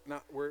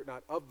 we're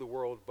not of the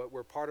world, but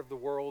we're part of the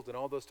world and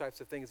all those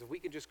types of things, if we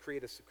can just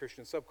create a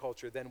Christian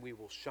subculture, then we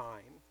will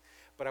shine.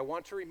 But I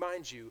want to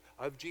remind you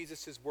of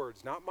Jesus'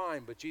 words, not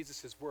mine, but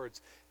Jesus'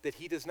 words, that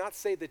he does not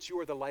say that you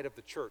are the light of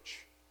the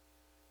church.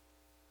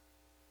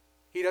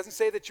 He doesn't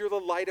say that you're the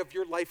light of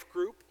your life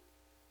group,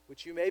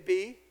 which you may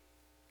be.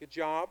 Good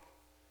job.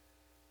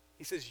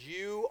 He says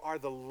you are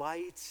the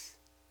light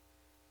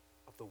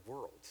of the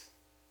world.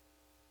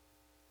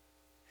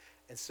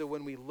 And so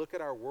when we look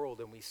at our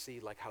world and we see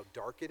like how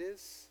dark it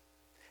is,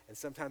 and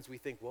sometimes we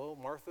think, well,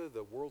 Martha,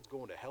 the world's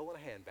going to hell in a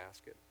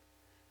handbasket.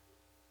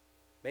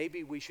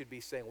 Maybe we should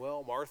be saying,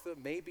 well, Martha,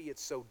 maybe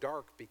it's so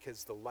dark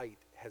because the light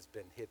has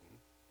been hidden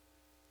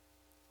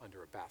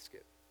under a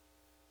basket.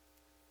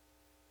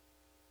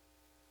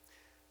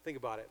 Think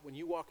about it. When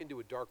you walk into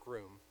a dark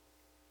room,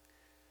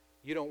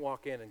 you don't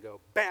walk in and go,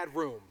 bad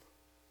room.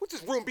 What's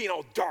this room being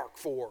all dark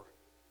for?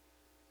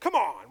 Come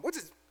on, what's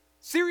this?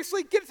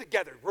 Seriously? Get it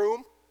together,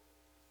 room.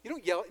 You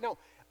don't yell. No,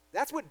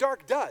 that's what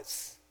dark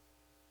does.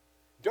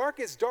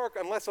 Dark is dark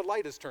unless a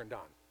light is turned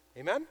on.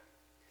 Amen?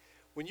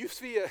 When you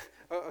see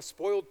a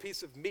spoiled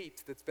piece of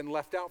meat that's been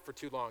left out for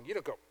too long, you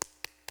don't go,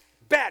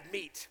 bad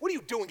meat. What are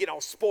you doing getting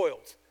all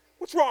spoiled?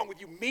 What's wrong with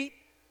you, meat?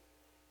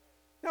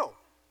 No,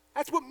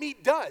 that's what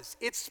meat does.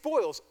 It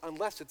spoils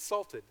unless it's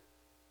salted.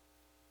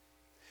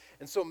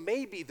 And so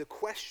maybe the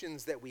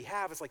questions that we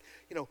have is like,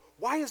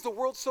 why is the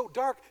world so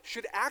dark?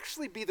 Should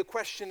actually be the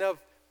question of,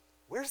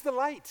 where's the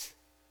light?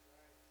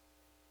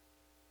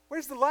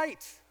 Where's the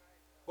light?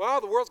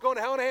 Well, the world's going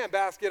to hell in a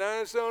handbasket.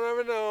 I just don't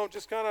ever know.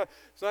 Just kind of,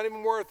 it's not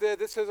even worth it.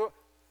 This is,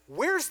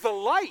 where's the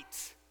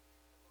light?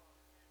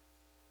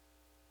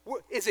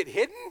 Is it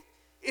hidden?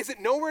 Is it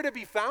nowhere to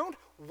be found?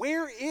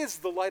 Where is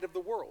the light of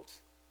the world?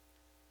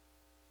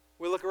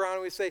 We look around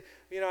and we say,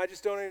 I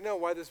just don't even know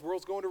why this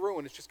world's going to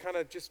ruin. It's just kind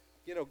of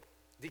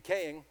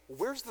decaying.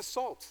 Where's the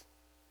salt?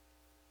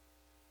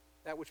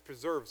 That which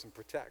preserves and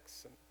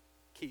protects and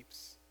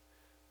keeps.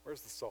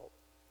 Where's the salt?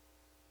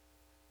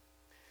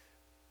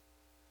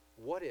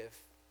 What if,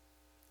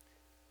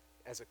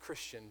 as a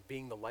Christian,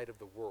 being the light of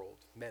the world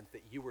meant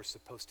that you were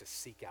supposed to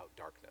seek out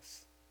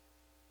darkness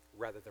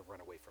rather than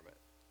run away from it?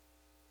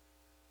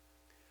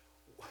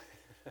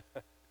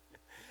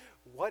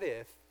 What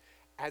if,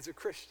 as a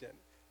Christian,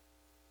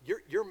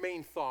 your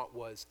main thought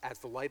was, as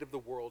the light of the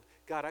world,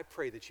 God, I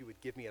pray that you would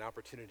give me an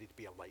opportunity to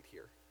be a light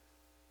here.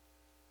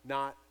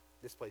 Not,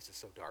 this place is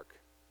so dark.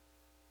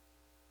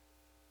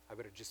 I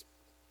better just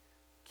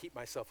keep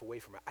myself away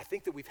from it. I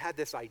think that we've had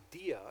this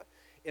idea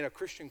in a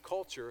Christian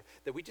culture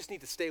that we just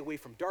need to stay away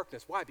from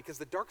darkness. Why? Because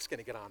the dark's going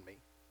to get on me.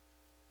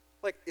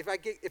 Like, if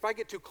I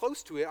get too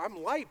close to it,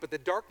 I'm light, but the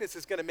darkness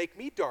is going to make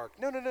me dark.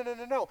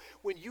 No.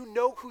 When you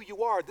know who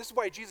you are, this is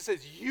why Jesus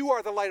says you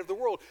are the light of the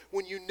world.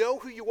 When you know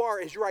who you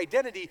are as your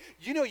identity,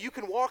 you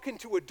can walk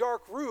into a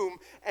dark room,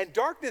 and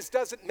darkness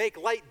doesn't make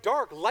light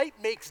dark. Light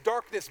makes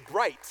darkness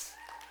bright.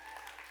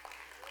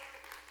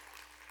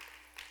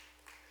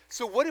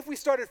 So what if we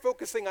started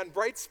focusing on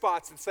bright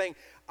spots and saying,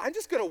 I'm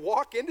just going to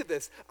walk into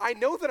this. I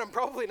know that I'm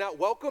probably not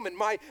welcome, and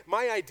my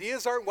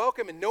ideas aren't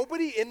welcome, and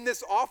nobody in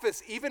this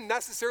office even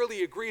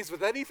necessarily agrees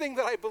with anything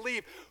that I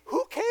believe.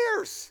 Who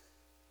cares?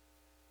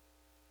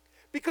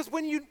 Because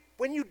when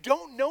you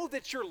don't know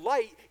that you're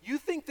light, you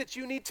think that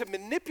you need to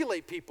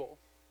manipulate people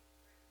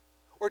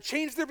or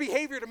change their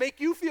behavior to make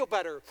you feel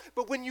better.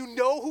 But when you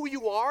know who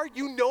you are,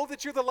 you know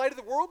that you're the light of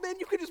the world, man,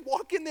 you can just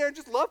walk in there and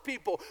just love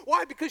people.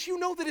 Why? Because you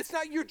know that it's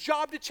not your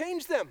job to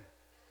change them.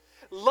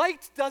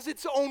 Light does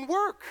its own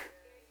work.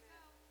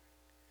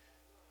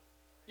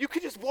 You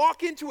can just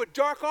walk into a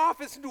dark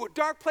office, into a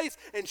dark place,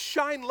 and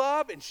shine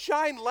love and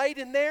shine light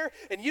in there,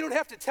 and you don't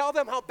have to tell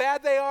them how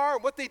bad they are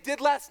and what they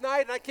did last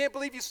night, and I can't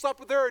believe you slept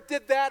with her or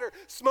did that or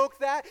smoked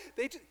that.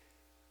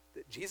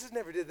 Jesus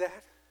never did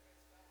that.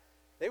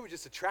 They were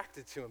just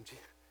attracted to him.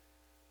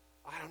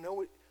 I don't know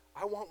what,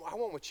 I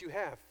want what you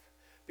have.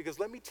 Because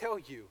let me tell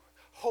you,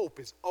 hope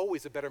is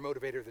always a better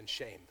motivator than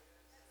shame.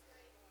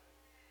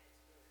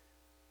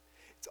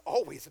 It's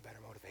always a better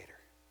motivator.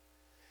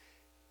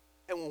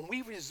 And when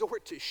we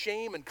resort to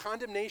shame and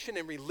condemnation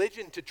and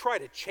religion to try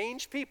to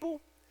change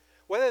people,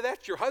 whether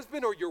that's your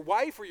husband or your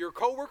wife or your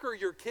coworker or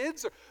your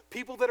kids or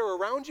people that are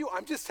around you,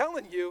 I'm just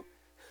telling you,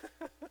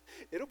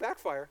 it'll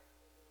backfire.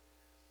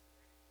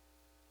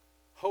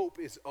 Hope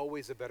is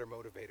always a better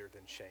motivator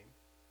than shame.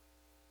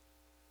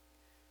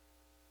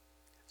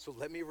 So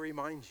let me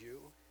remind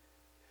you,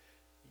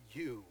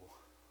 you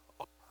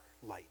are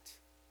light.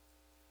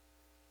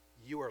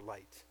 You are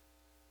light.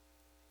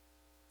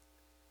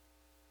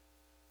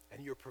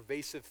 And your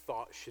pervasive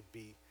thought should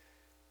be,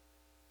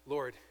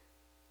 Lord,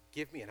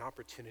 give me an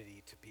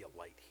opportunity to be a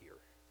light here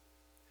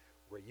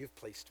where you've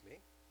placed me.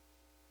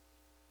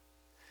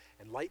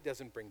 And light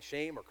doesn't bring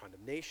shame or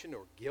condemnation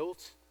or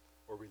guilt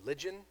or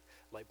religion.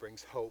 Light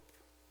brings hope.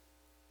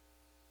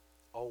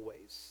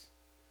 Always.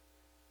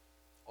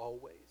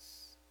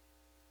 Always.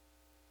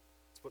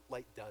 It's what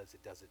light does.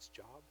 It does its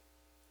job.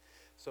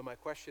 So my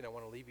question I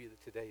want to leave you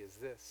today is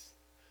this.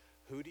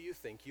 Who do you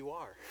think you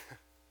are?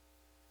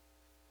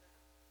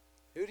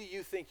 Who do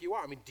you think you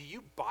are? I mean, do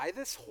you buy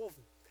this whole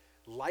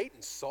light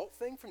and salt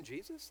thing from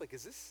Jesus? Like,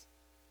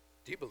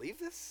 do you believe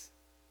this?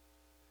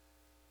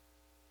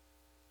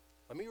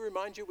 Let me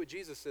remind you what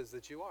Jesus says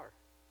that you are.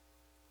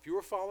 If you're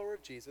a follower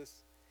of Jesus,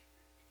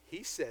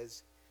 he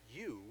says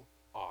you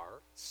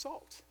are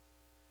salt.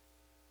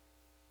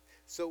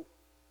 So,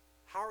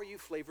 how are you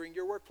flavoring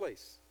your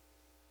workplace?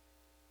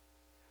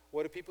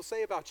 What do people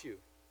say about you?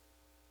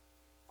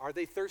 Are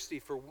they thirsty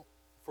for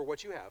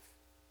what you have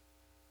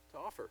to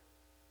offer?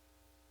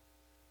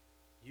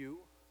 You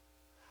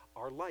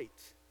are light.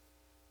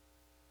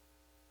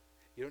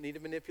 You don't need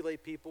to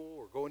manipulate people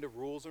or go into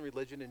rules and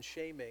religion and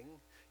shaming.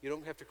 You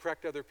don't have to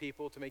correct other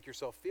people to make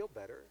yourself feel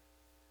better.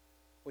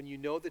 When you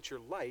know that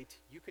you're light,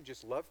 you can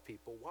just love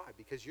people. Why?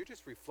 Because you're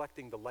just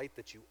reflecting the light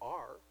that you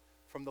are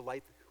from the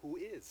light who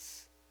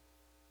is.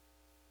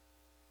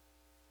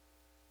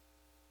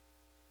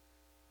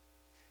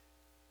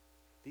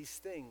 these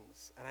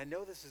things, and I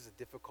know this is a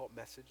difficult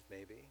message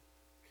maybe,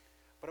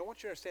 but I want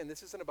you to understand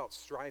this isn't about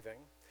striving.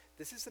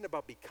 This isn't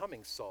about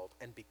becoming salt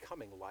and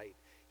becoming light.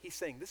 He's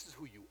saying this is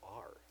who you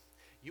are.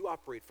 You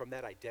operate from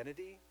that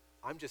identity.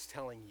 I'm just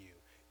telling you,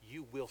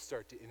 you will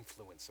start to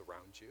influence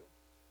around you.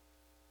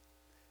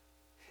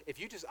 If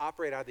you just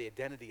operate out of the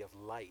identity of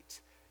light,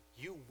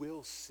 you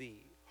will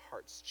see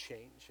hearts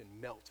change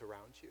and melt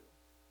around you.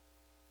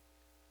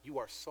 You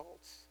are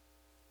salt,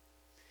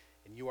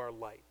 and you are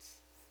light.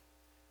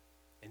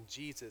 And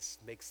Jesus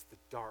makes the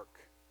dark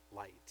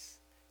light.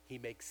 He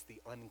makes the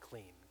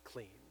unclean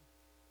clean.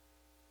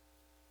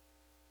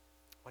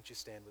 Why don't you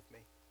stand with me?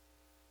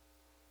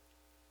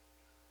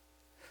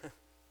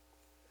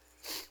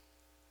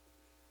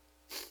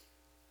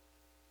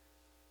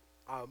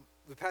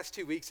 The past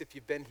 2 weeks, if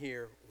you've been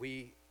here,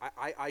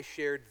 I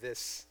shared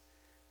this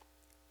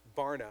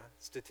Barna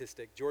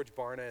statistic. George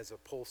Barna is a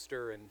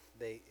pollster, and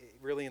they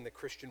really in the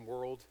Christian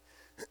world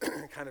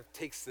kind of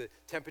takes the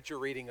temperature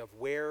reading of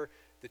where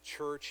the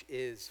church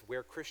is,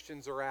 where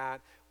Christians are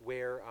at,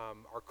 where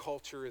our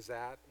culture is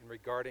at in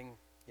regarding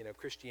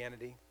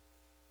Christianity.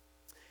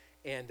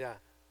 And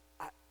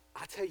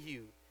I tell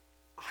you,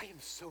 I am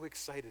so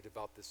excited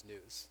about this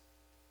news.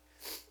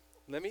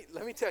 Let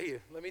me tell you.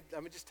 Let me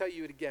just tell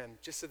you it again,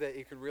 just so that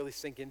it can really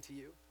sink into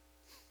you.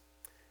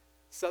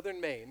 Southern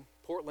Maine,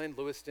 Portland,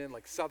 Lewiston,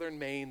 like Southern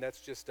Maine,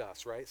 that's just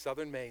us, right?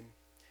 Southern Maine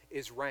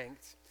is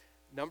ranked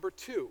number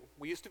 2.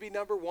 We used to be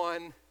number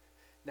 1.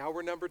 Now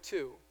we're number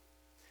 2.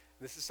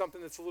 This is something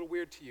that's a little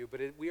weird to you,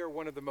 but we are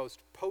one of the most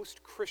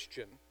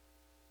post-Christian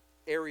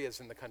areas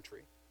in the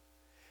country.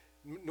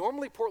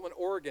 Normally, Portland,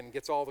 Oregon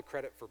gets all the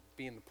credit for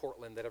being the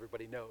Portland that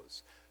everybody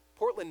knows.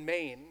 Portland,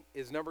 Maine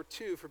is number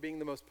 2 for being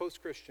the most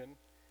post-Christian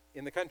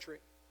in the country.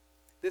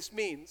 This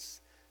means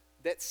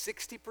that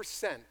 60%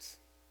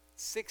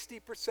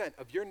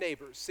 of your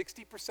neighbors,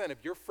 60%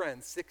 of your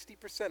friends,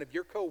 60% of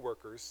your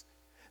coworkers,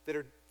 that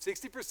are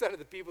 60% of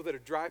the people that are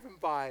driving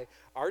by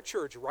our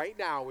church right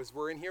now as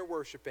we're in here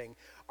worshiping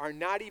are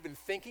not even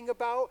thinking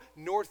about,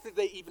 nor are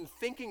they even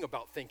thinking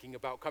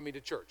about coming to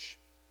church.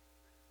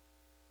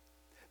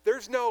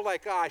 There's no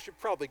like, I should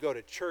probably go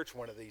to church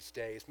one of these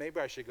days. Maybe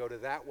I should go to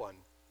that one.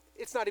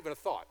 It's not even a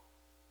thought.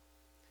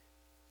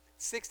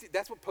 60,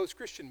 that's what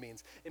post-Christian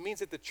means. It means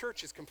that the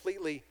church is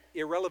completely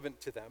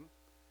irrelevant to them.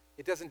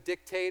 It doesn't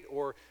dictate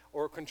or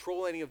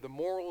control any of the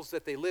morals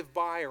that they live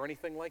by or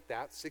anything like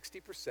that,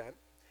 60%.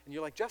 And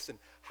you're like, Justin,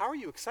 how are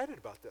you excited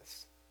about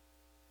this?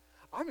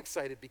 I'm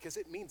excited because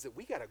it means that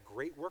we got a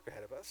great work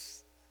ahead of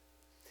us.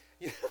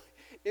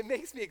 It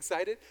makes me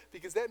excited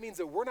because that means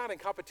that we're not in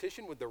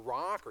competition with The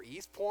Rock or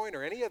East Point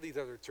or any of these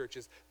other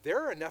churches. There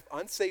are enough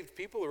unsaved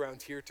people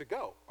around here to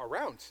go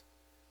around.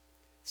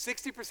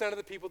 60% of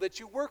the people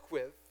that you work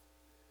with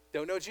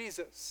don't know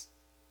Jesus.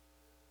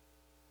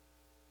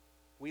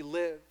 We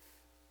live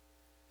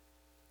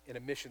in a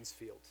missions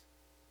field.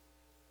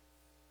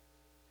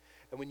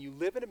 And when you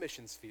live in a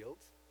missions field,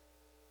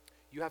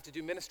 you have to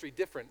do ministry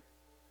different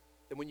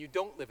than when you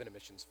don't live in a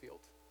missions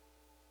field.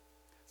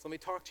 So let me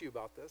talk to you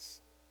about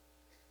this.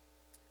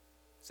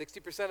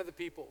 60% of the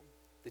people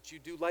that you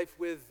do life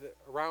with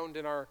around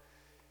in our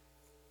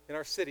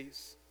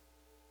cities,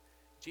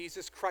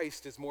 Jesus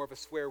Christ is more of a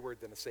swear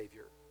word than a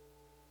savior.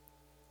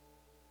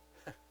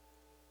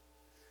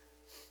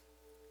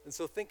 And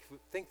so think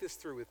this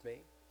through with me.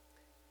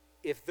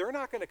 If they're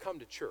not going to come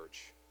to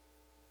church,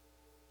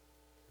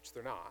 which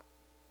they're not,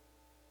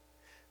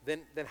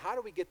 then how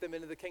do we get them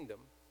into the kingdom?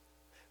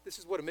 This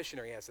is what a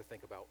missionary has to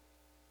think about.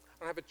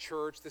 I don't have a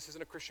church. This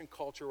isn't a Christian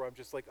culture where I'm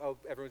just like, oh,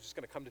 everyone's just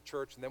going to come to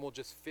church and then we'll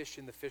just fish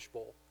in the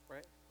fishbowl,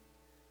 right?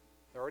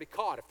 They're already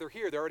caught. If they're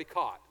here, they're already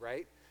caught,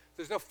 right?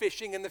 There's no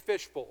fishing in the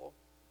fishbowl.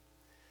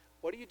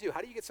 What do?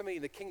 How do you get somebody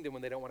in the kingdom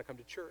when they don't want to come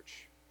to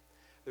church?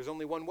 There's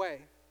only one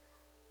way.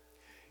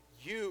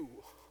 You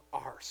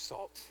are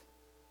salt.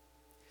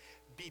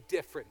 Be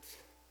different.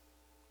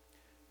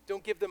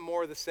 Don't give them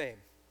more of the same.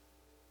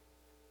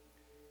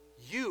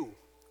 You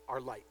are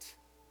light.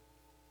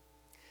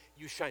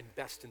 You shine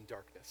best in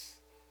darkness.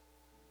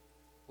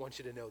 I want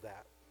you to know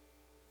that.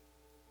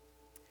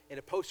 In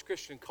a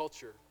post-Christian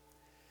culture,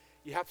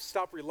 you have to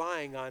stop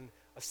relying on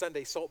a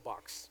Sunday salt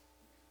box.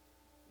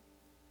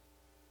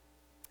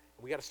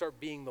 We got to start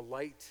being the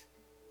light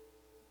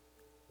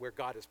where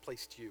God has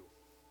placed you.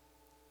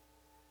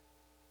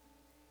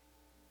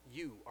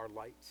 You are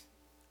light.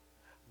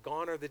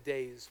 Gone are the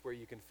days where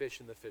you can fish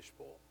in the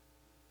fishbowl.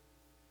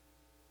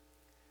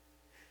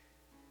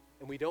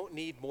 And we don't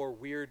need more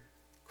weird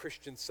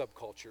Christian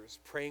subcultures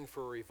praying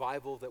for a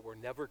revival that will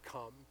never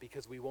come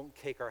because we won't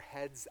take our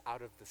heads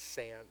out of the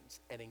sand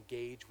and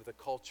engage with a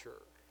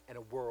culture and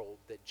a world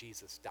that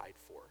Jesus died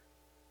for.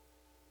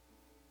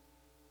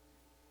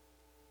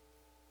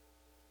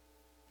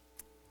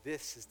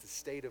 This is the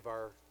state of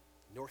our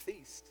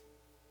Northeast.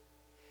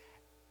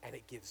 And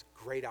it gives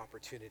great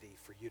opportunity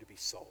for you to be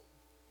salt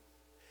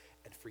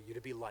and for you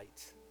to be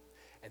light.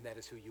 And that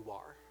is who you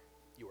are.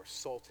 You are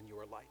salt and you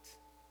are light.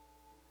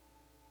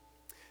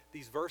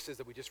 these verses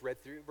that we just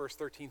read through, verse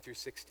 13 through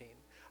 16.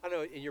 I don't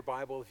know, in your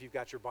Bible, if you've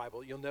got your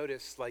Bible, you'll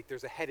notice like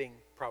there's a heading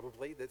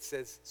probably that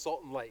says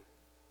salt and light.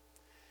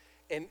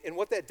 And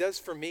what that does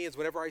for me is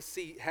whenever I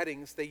see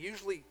headings, they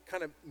usually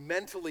kind of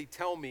mentally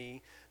tell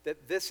me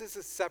that this is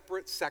a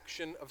separate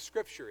section of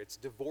Scripture. It's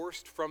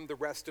divorced from the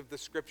rest of the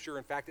Scripture.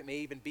 In fact, it may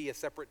even be a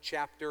separate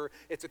chapter.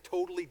 It's a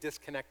totally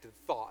disconnected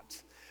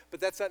thought. But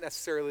that's not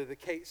necessarily the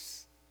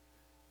case.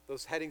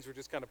 Those headings were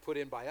just kind of put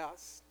in by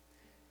us.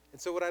 And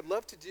so what I'd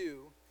love to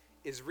do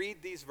is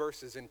read these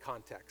verses in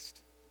context.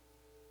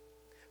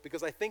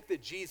 Because I think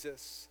that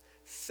Jesus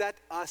set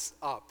us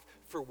up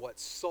for what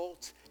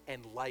salt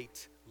and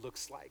light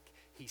looks like.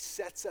 He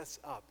sets us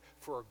up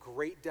for a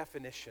great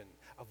definition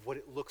of what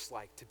it looks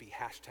like to be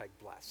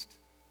 #blessed,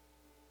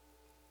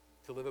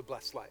 to live a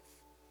blessed life.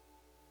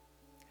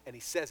 And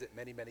he says it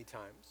many, many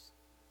times.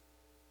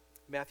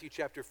 Matthew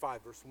chapter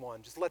 5, verse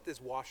 1. Just let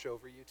this wash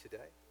over you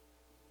today.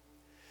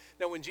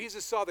 Now, when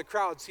Jesus saw the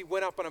crowds, he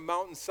went up on a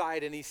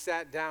mountainside and he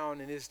sat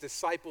down, and his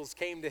disciples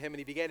came to him and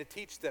he began to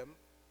teach them.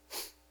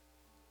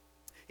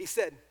 He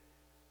said,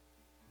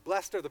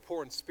 "Blessed are the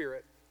poor in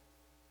spirit,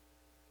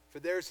 for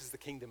theirs is the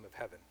kingdom of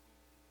heaven.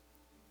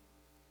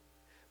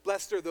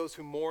 Blessed are those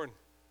who mourn,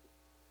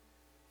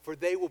 for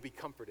they will be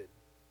comforted.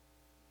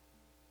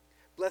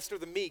 Blessed are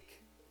the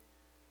meek,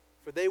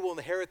 for they will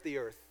inherit the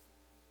earth.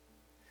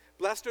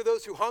 Blessed are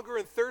those who hunger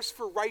and thirst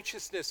for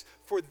righteousness,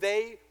 for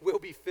they will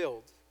be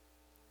filled.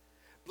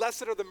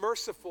 Blessed are the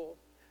merciful,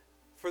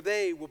 for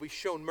they will be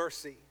shown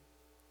mercy.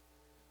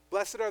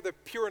 Blessed are the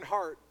pure in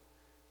heart,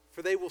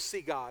 for they will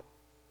see God.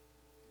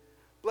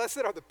 Blessed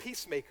are the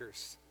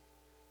peacemakers,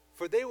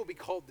 for they will be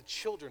called the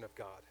children of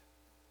God.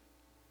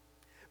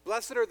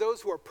 Blessed are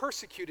those who are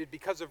persecuted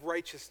because of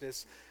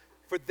righteousness,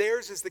 for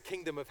theirs is the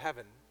kingdom of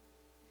heaven.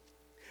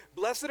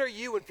 Blessed are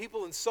you when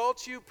people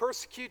insult you,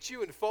 persecute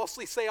you, and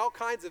falsely say all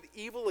kinds of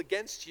evil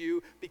against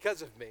you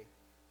because of me.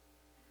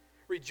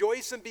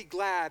 Rejoice and be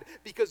glad,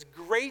 because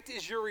great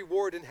is your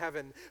reward in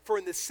heaven. For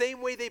in the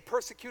same way they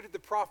persecuted the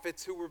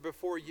prophets who were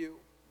before you.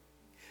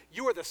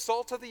 You are the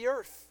salt of the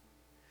earth.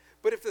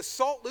 But if the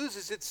salt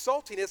loses its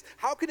saltiness,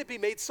 how can it be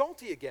made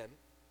salty again?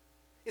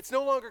 It's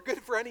no longer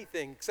good for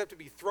anything except to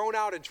be thrown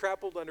out and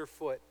trampled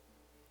underfoot.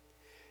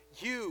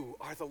 You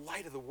are the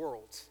light of the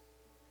world.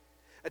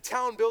 A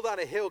town built on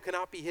a hill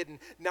cannot be hidden.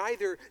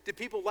 Neither do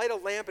people light a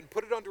lamp and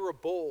put it under a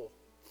bowl.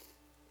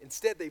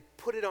 Instead, they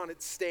put it on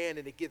its stand,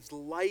 and it gives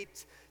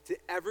light to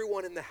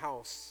everyone in the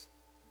house.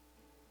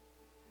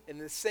 In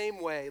the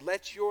same way,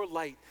 let your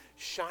light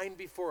shine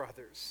before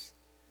others,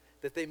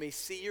 that they may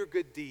see your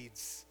good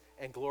deeds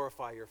and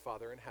glorify your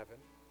Father in heaven.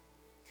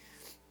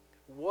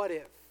 What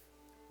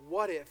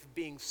if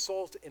being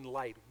salt and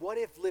light, what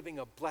if living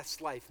a blessed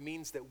life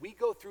means that we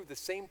go through the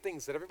same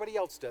things that everybody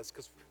else does?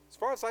 Because as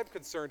far as I'm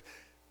concerned,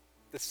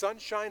 the sun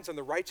shines on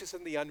the righteous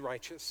and the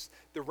unrighteous.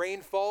 The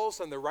rain falls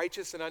on the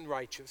righteous and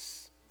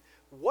unrighteous.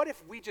 What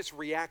if we just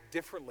react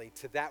differently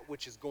to that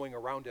which is going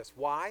around us?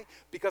 Why?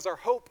 Because our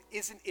hope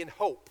isn't in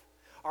hope.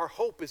 Our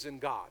hope is in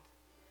God.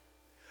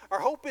 Our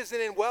hope isn't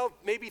in, well,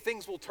 maybe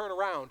things will turn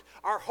around.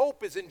 Our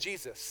hope is in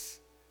Jesus.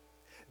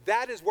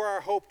 That is where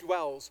our hope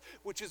dwells,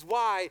 which is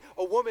why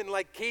a woman,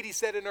 like Katie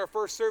said in our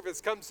first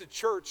service, comes to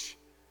church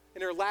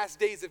in her last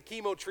days of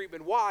chemo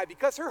treatment. Why?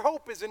 Because her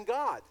hope is in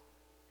God.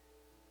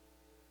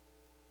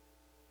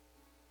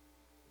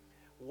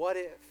 What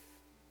if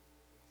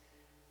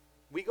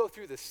we go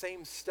through the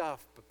same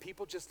stuff, but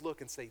people just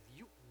look and say,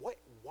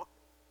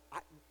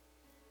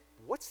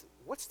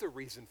 what's the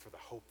reason for the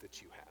hope that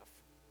you have?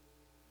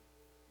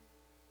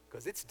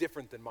 Because it's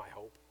different than my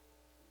hope.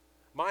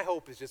 My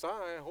hope is just,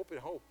 I hope it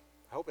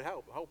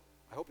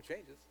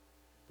changes.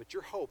 But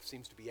your hope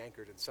seems to be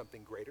anchored in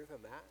something greater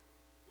than that.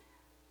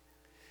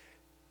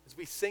 As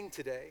we sing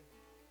today,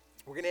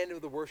 we're going to end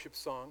with a worship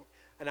song.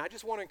 And I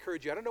just want to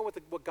encourage you. I don't know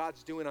what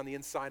God's doing on the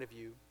inside of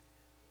you,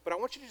 but I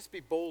want you to just be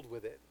bold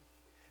with it.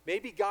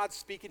 Maybe God's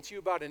speaking to you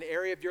about an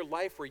area of your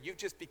life where you've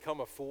just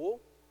become a fool.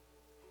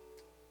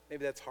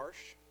 Maybe that's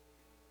harsh.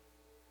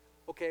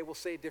 Okay, we'll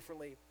say it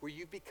differently. Where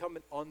you've become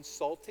an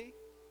unsalty.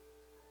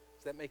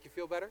 Does that make you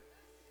feel better?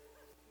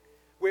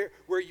 Where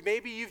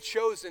maybe you've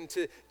chosen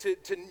to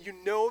you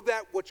know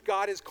that what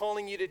God is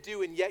calling you to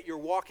do, and yet you're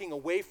walking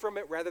away from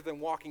it rather than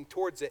walking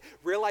towards it,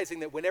 realizing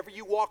that whenever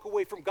you walk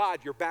away from God,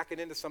 you're backing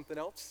into something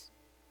else.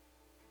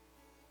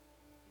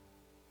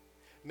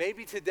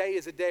 Maybe today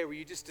is a day where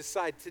you just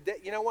decide, today,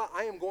 you know what?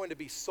 I am going to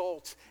be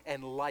salt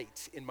and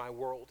light in my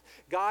world.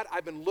 God,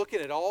 I've been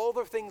looking at all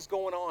the things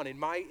going on in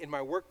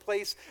my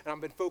workplace, and I've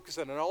been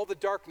focusing on all the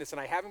darkness, and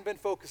I haven't been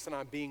focusing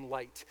on being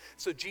light.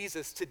 So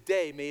Jesus,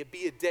 today, may it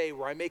be a day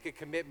where I make a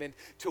commitment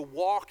to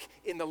walk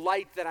in the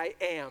light that I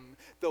am,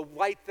 the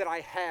light that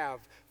I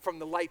have from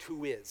the light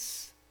who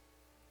is.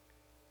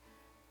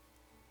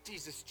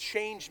 Jesus,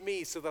 change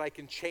me so that I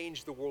can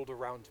change the world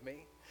around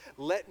me.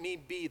 Let me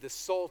be the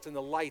salt and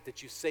the light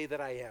that you say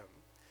that I am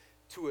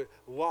to a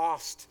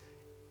lost,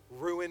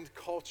 ruined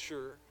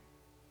culture.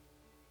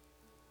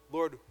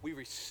 Lord, we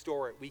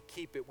restore it, we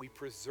keep it, we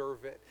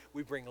preserve it,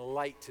 we bring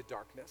light to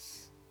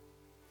darkness.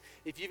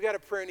 If you've got a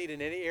prayer need in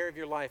any area of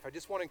your life, I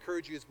just want to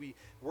encourage you as we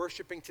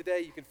worshiping today,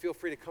 you can feel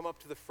free to come up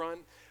to the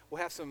front.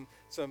 We'll have some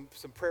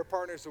prayer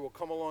partners that will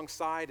come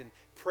alongside and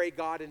pray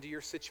God into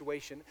your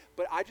situation.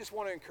 But I just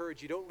want to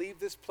encourage you, don't leave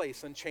this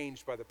place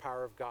unchanged by the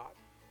power of God.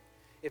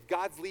 If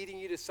God's leading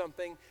you to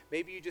something,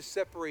 maybe you just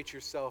separate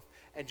yourself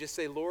and just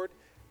say, Lord,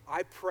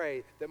 I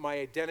pray that my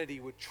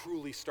identity would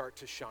truly start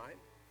to shine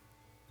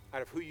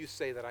out of who you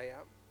say that I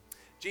am.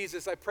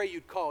 Jesus, I pray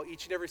you'd call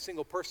each and every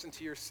single person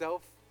to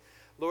yourself.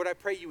 Lord, I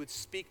pray you would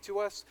speak to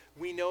us.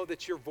 We know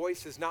that your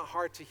voice is not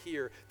hard to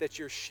hear, that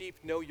your sheep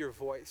know your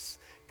voice.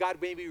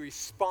 God, may we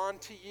respond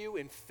to you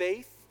in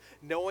faith,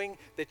 knowing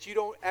that you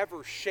don't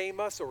ever shame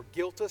us or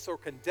guilt us or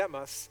condemn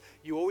us.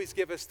 You always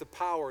give us the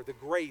power, the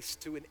grace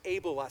to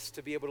enable us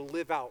to be able to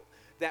live out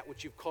that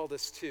which you've called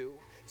us to.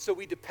 So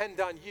we depend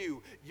on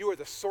you. You are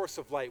the source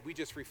of light. We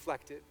just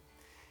reflect it.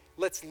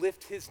 Let's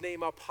lift his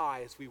name up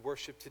high as we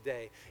worship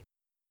today.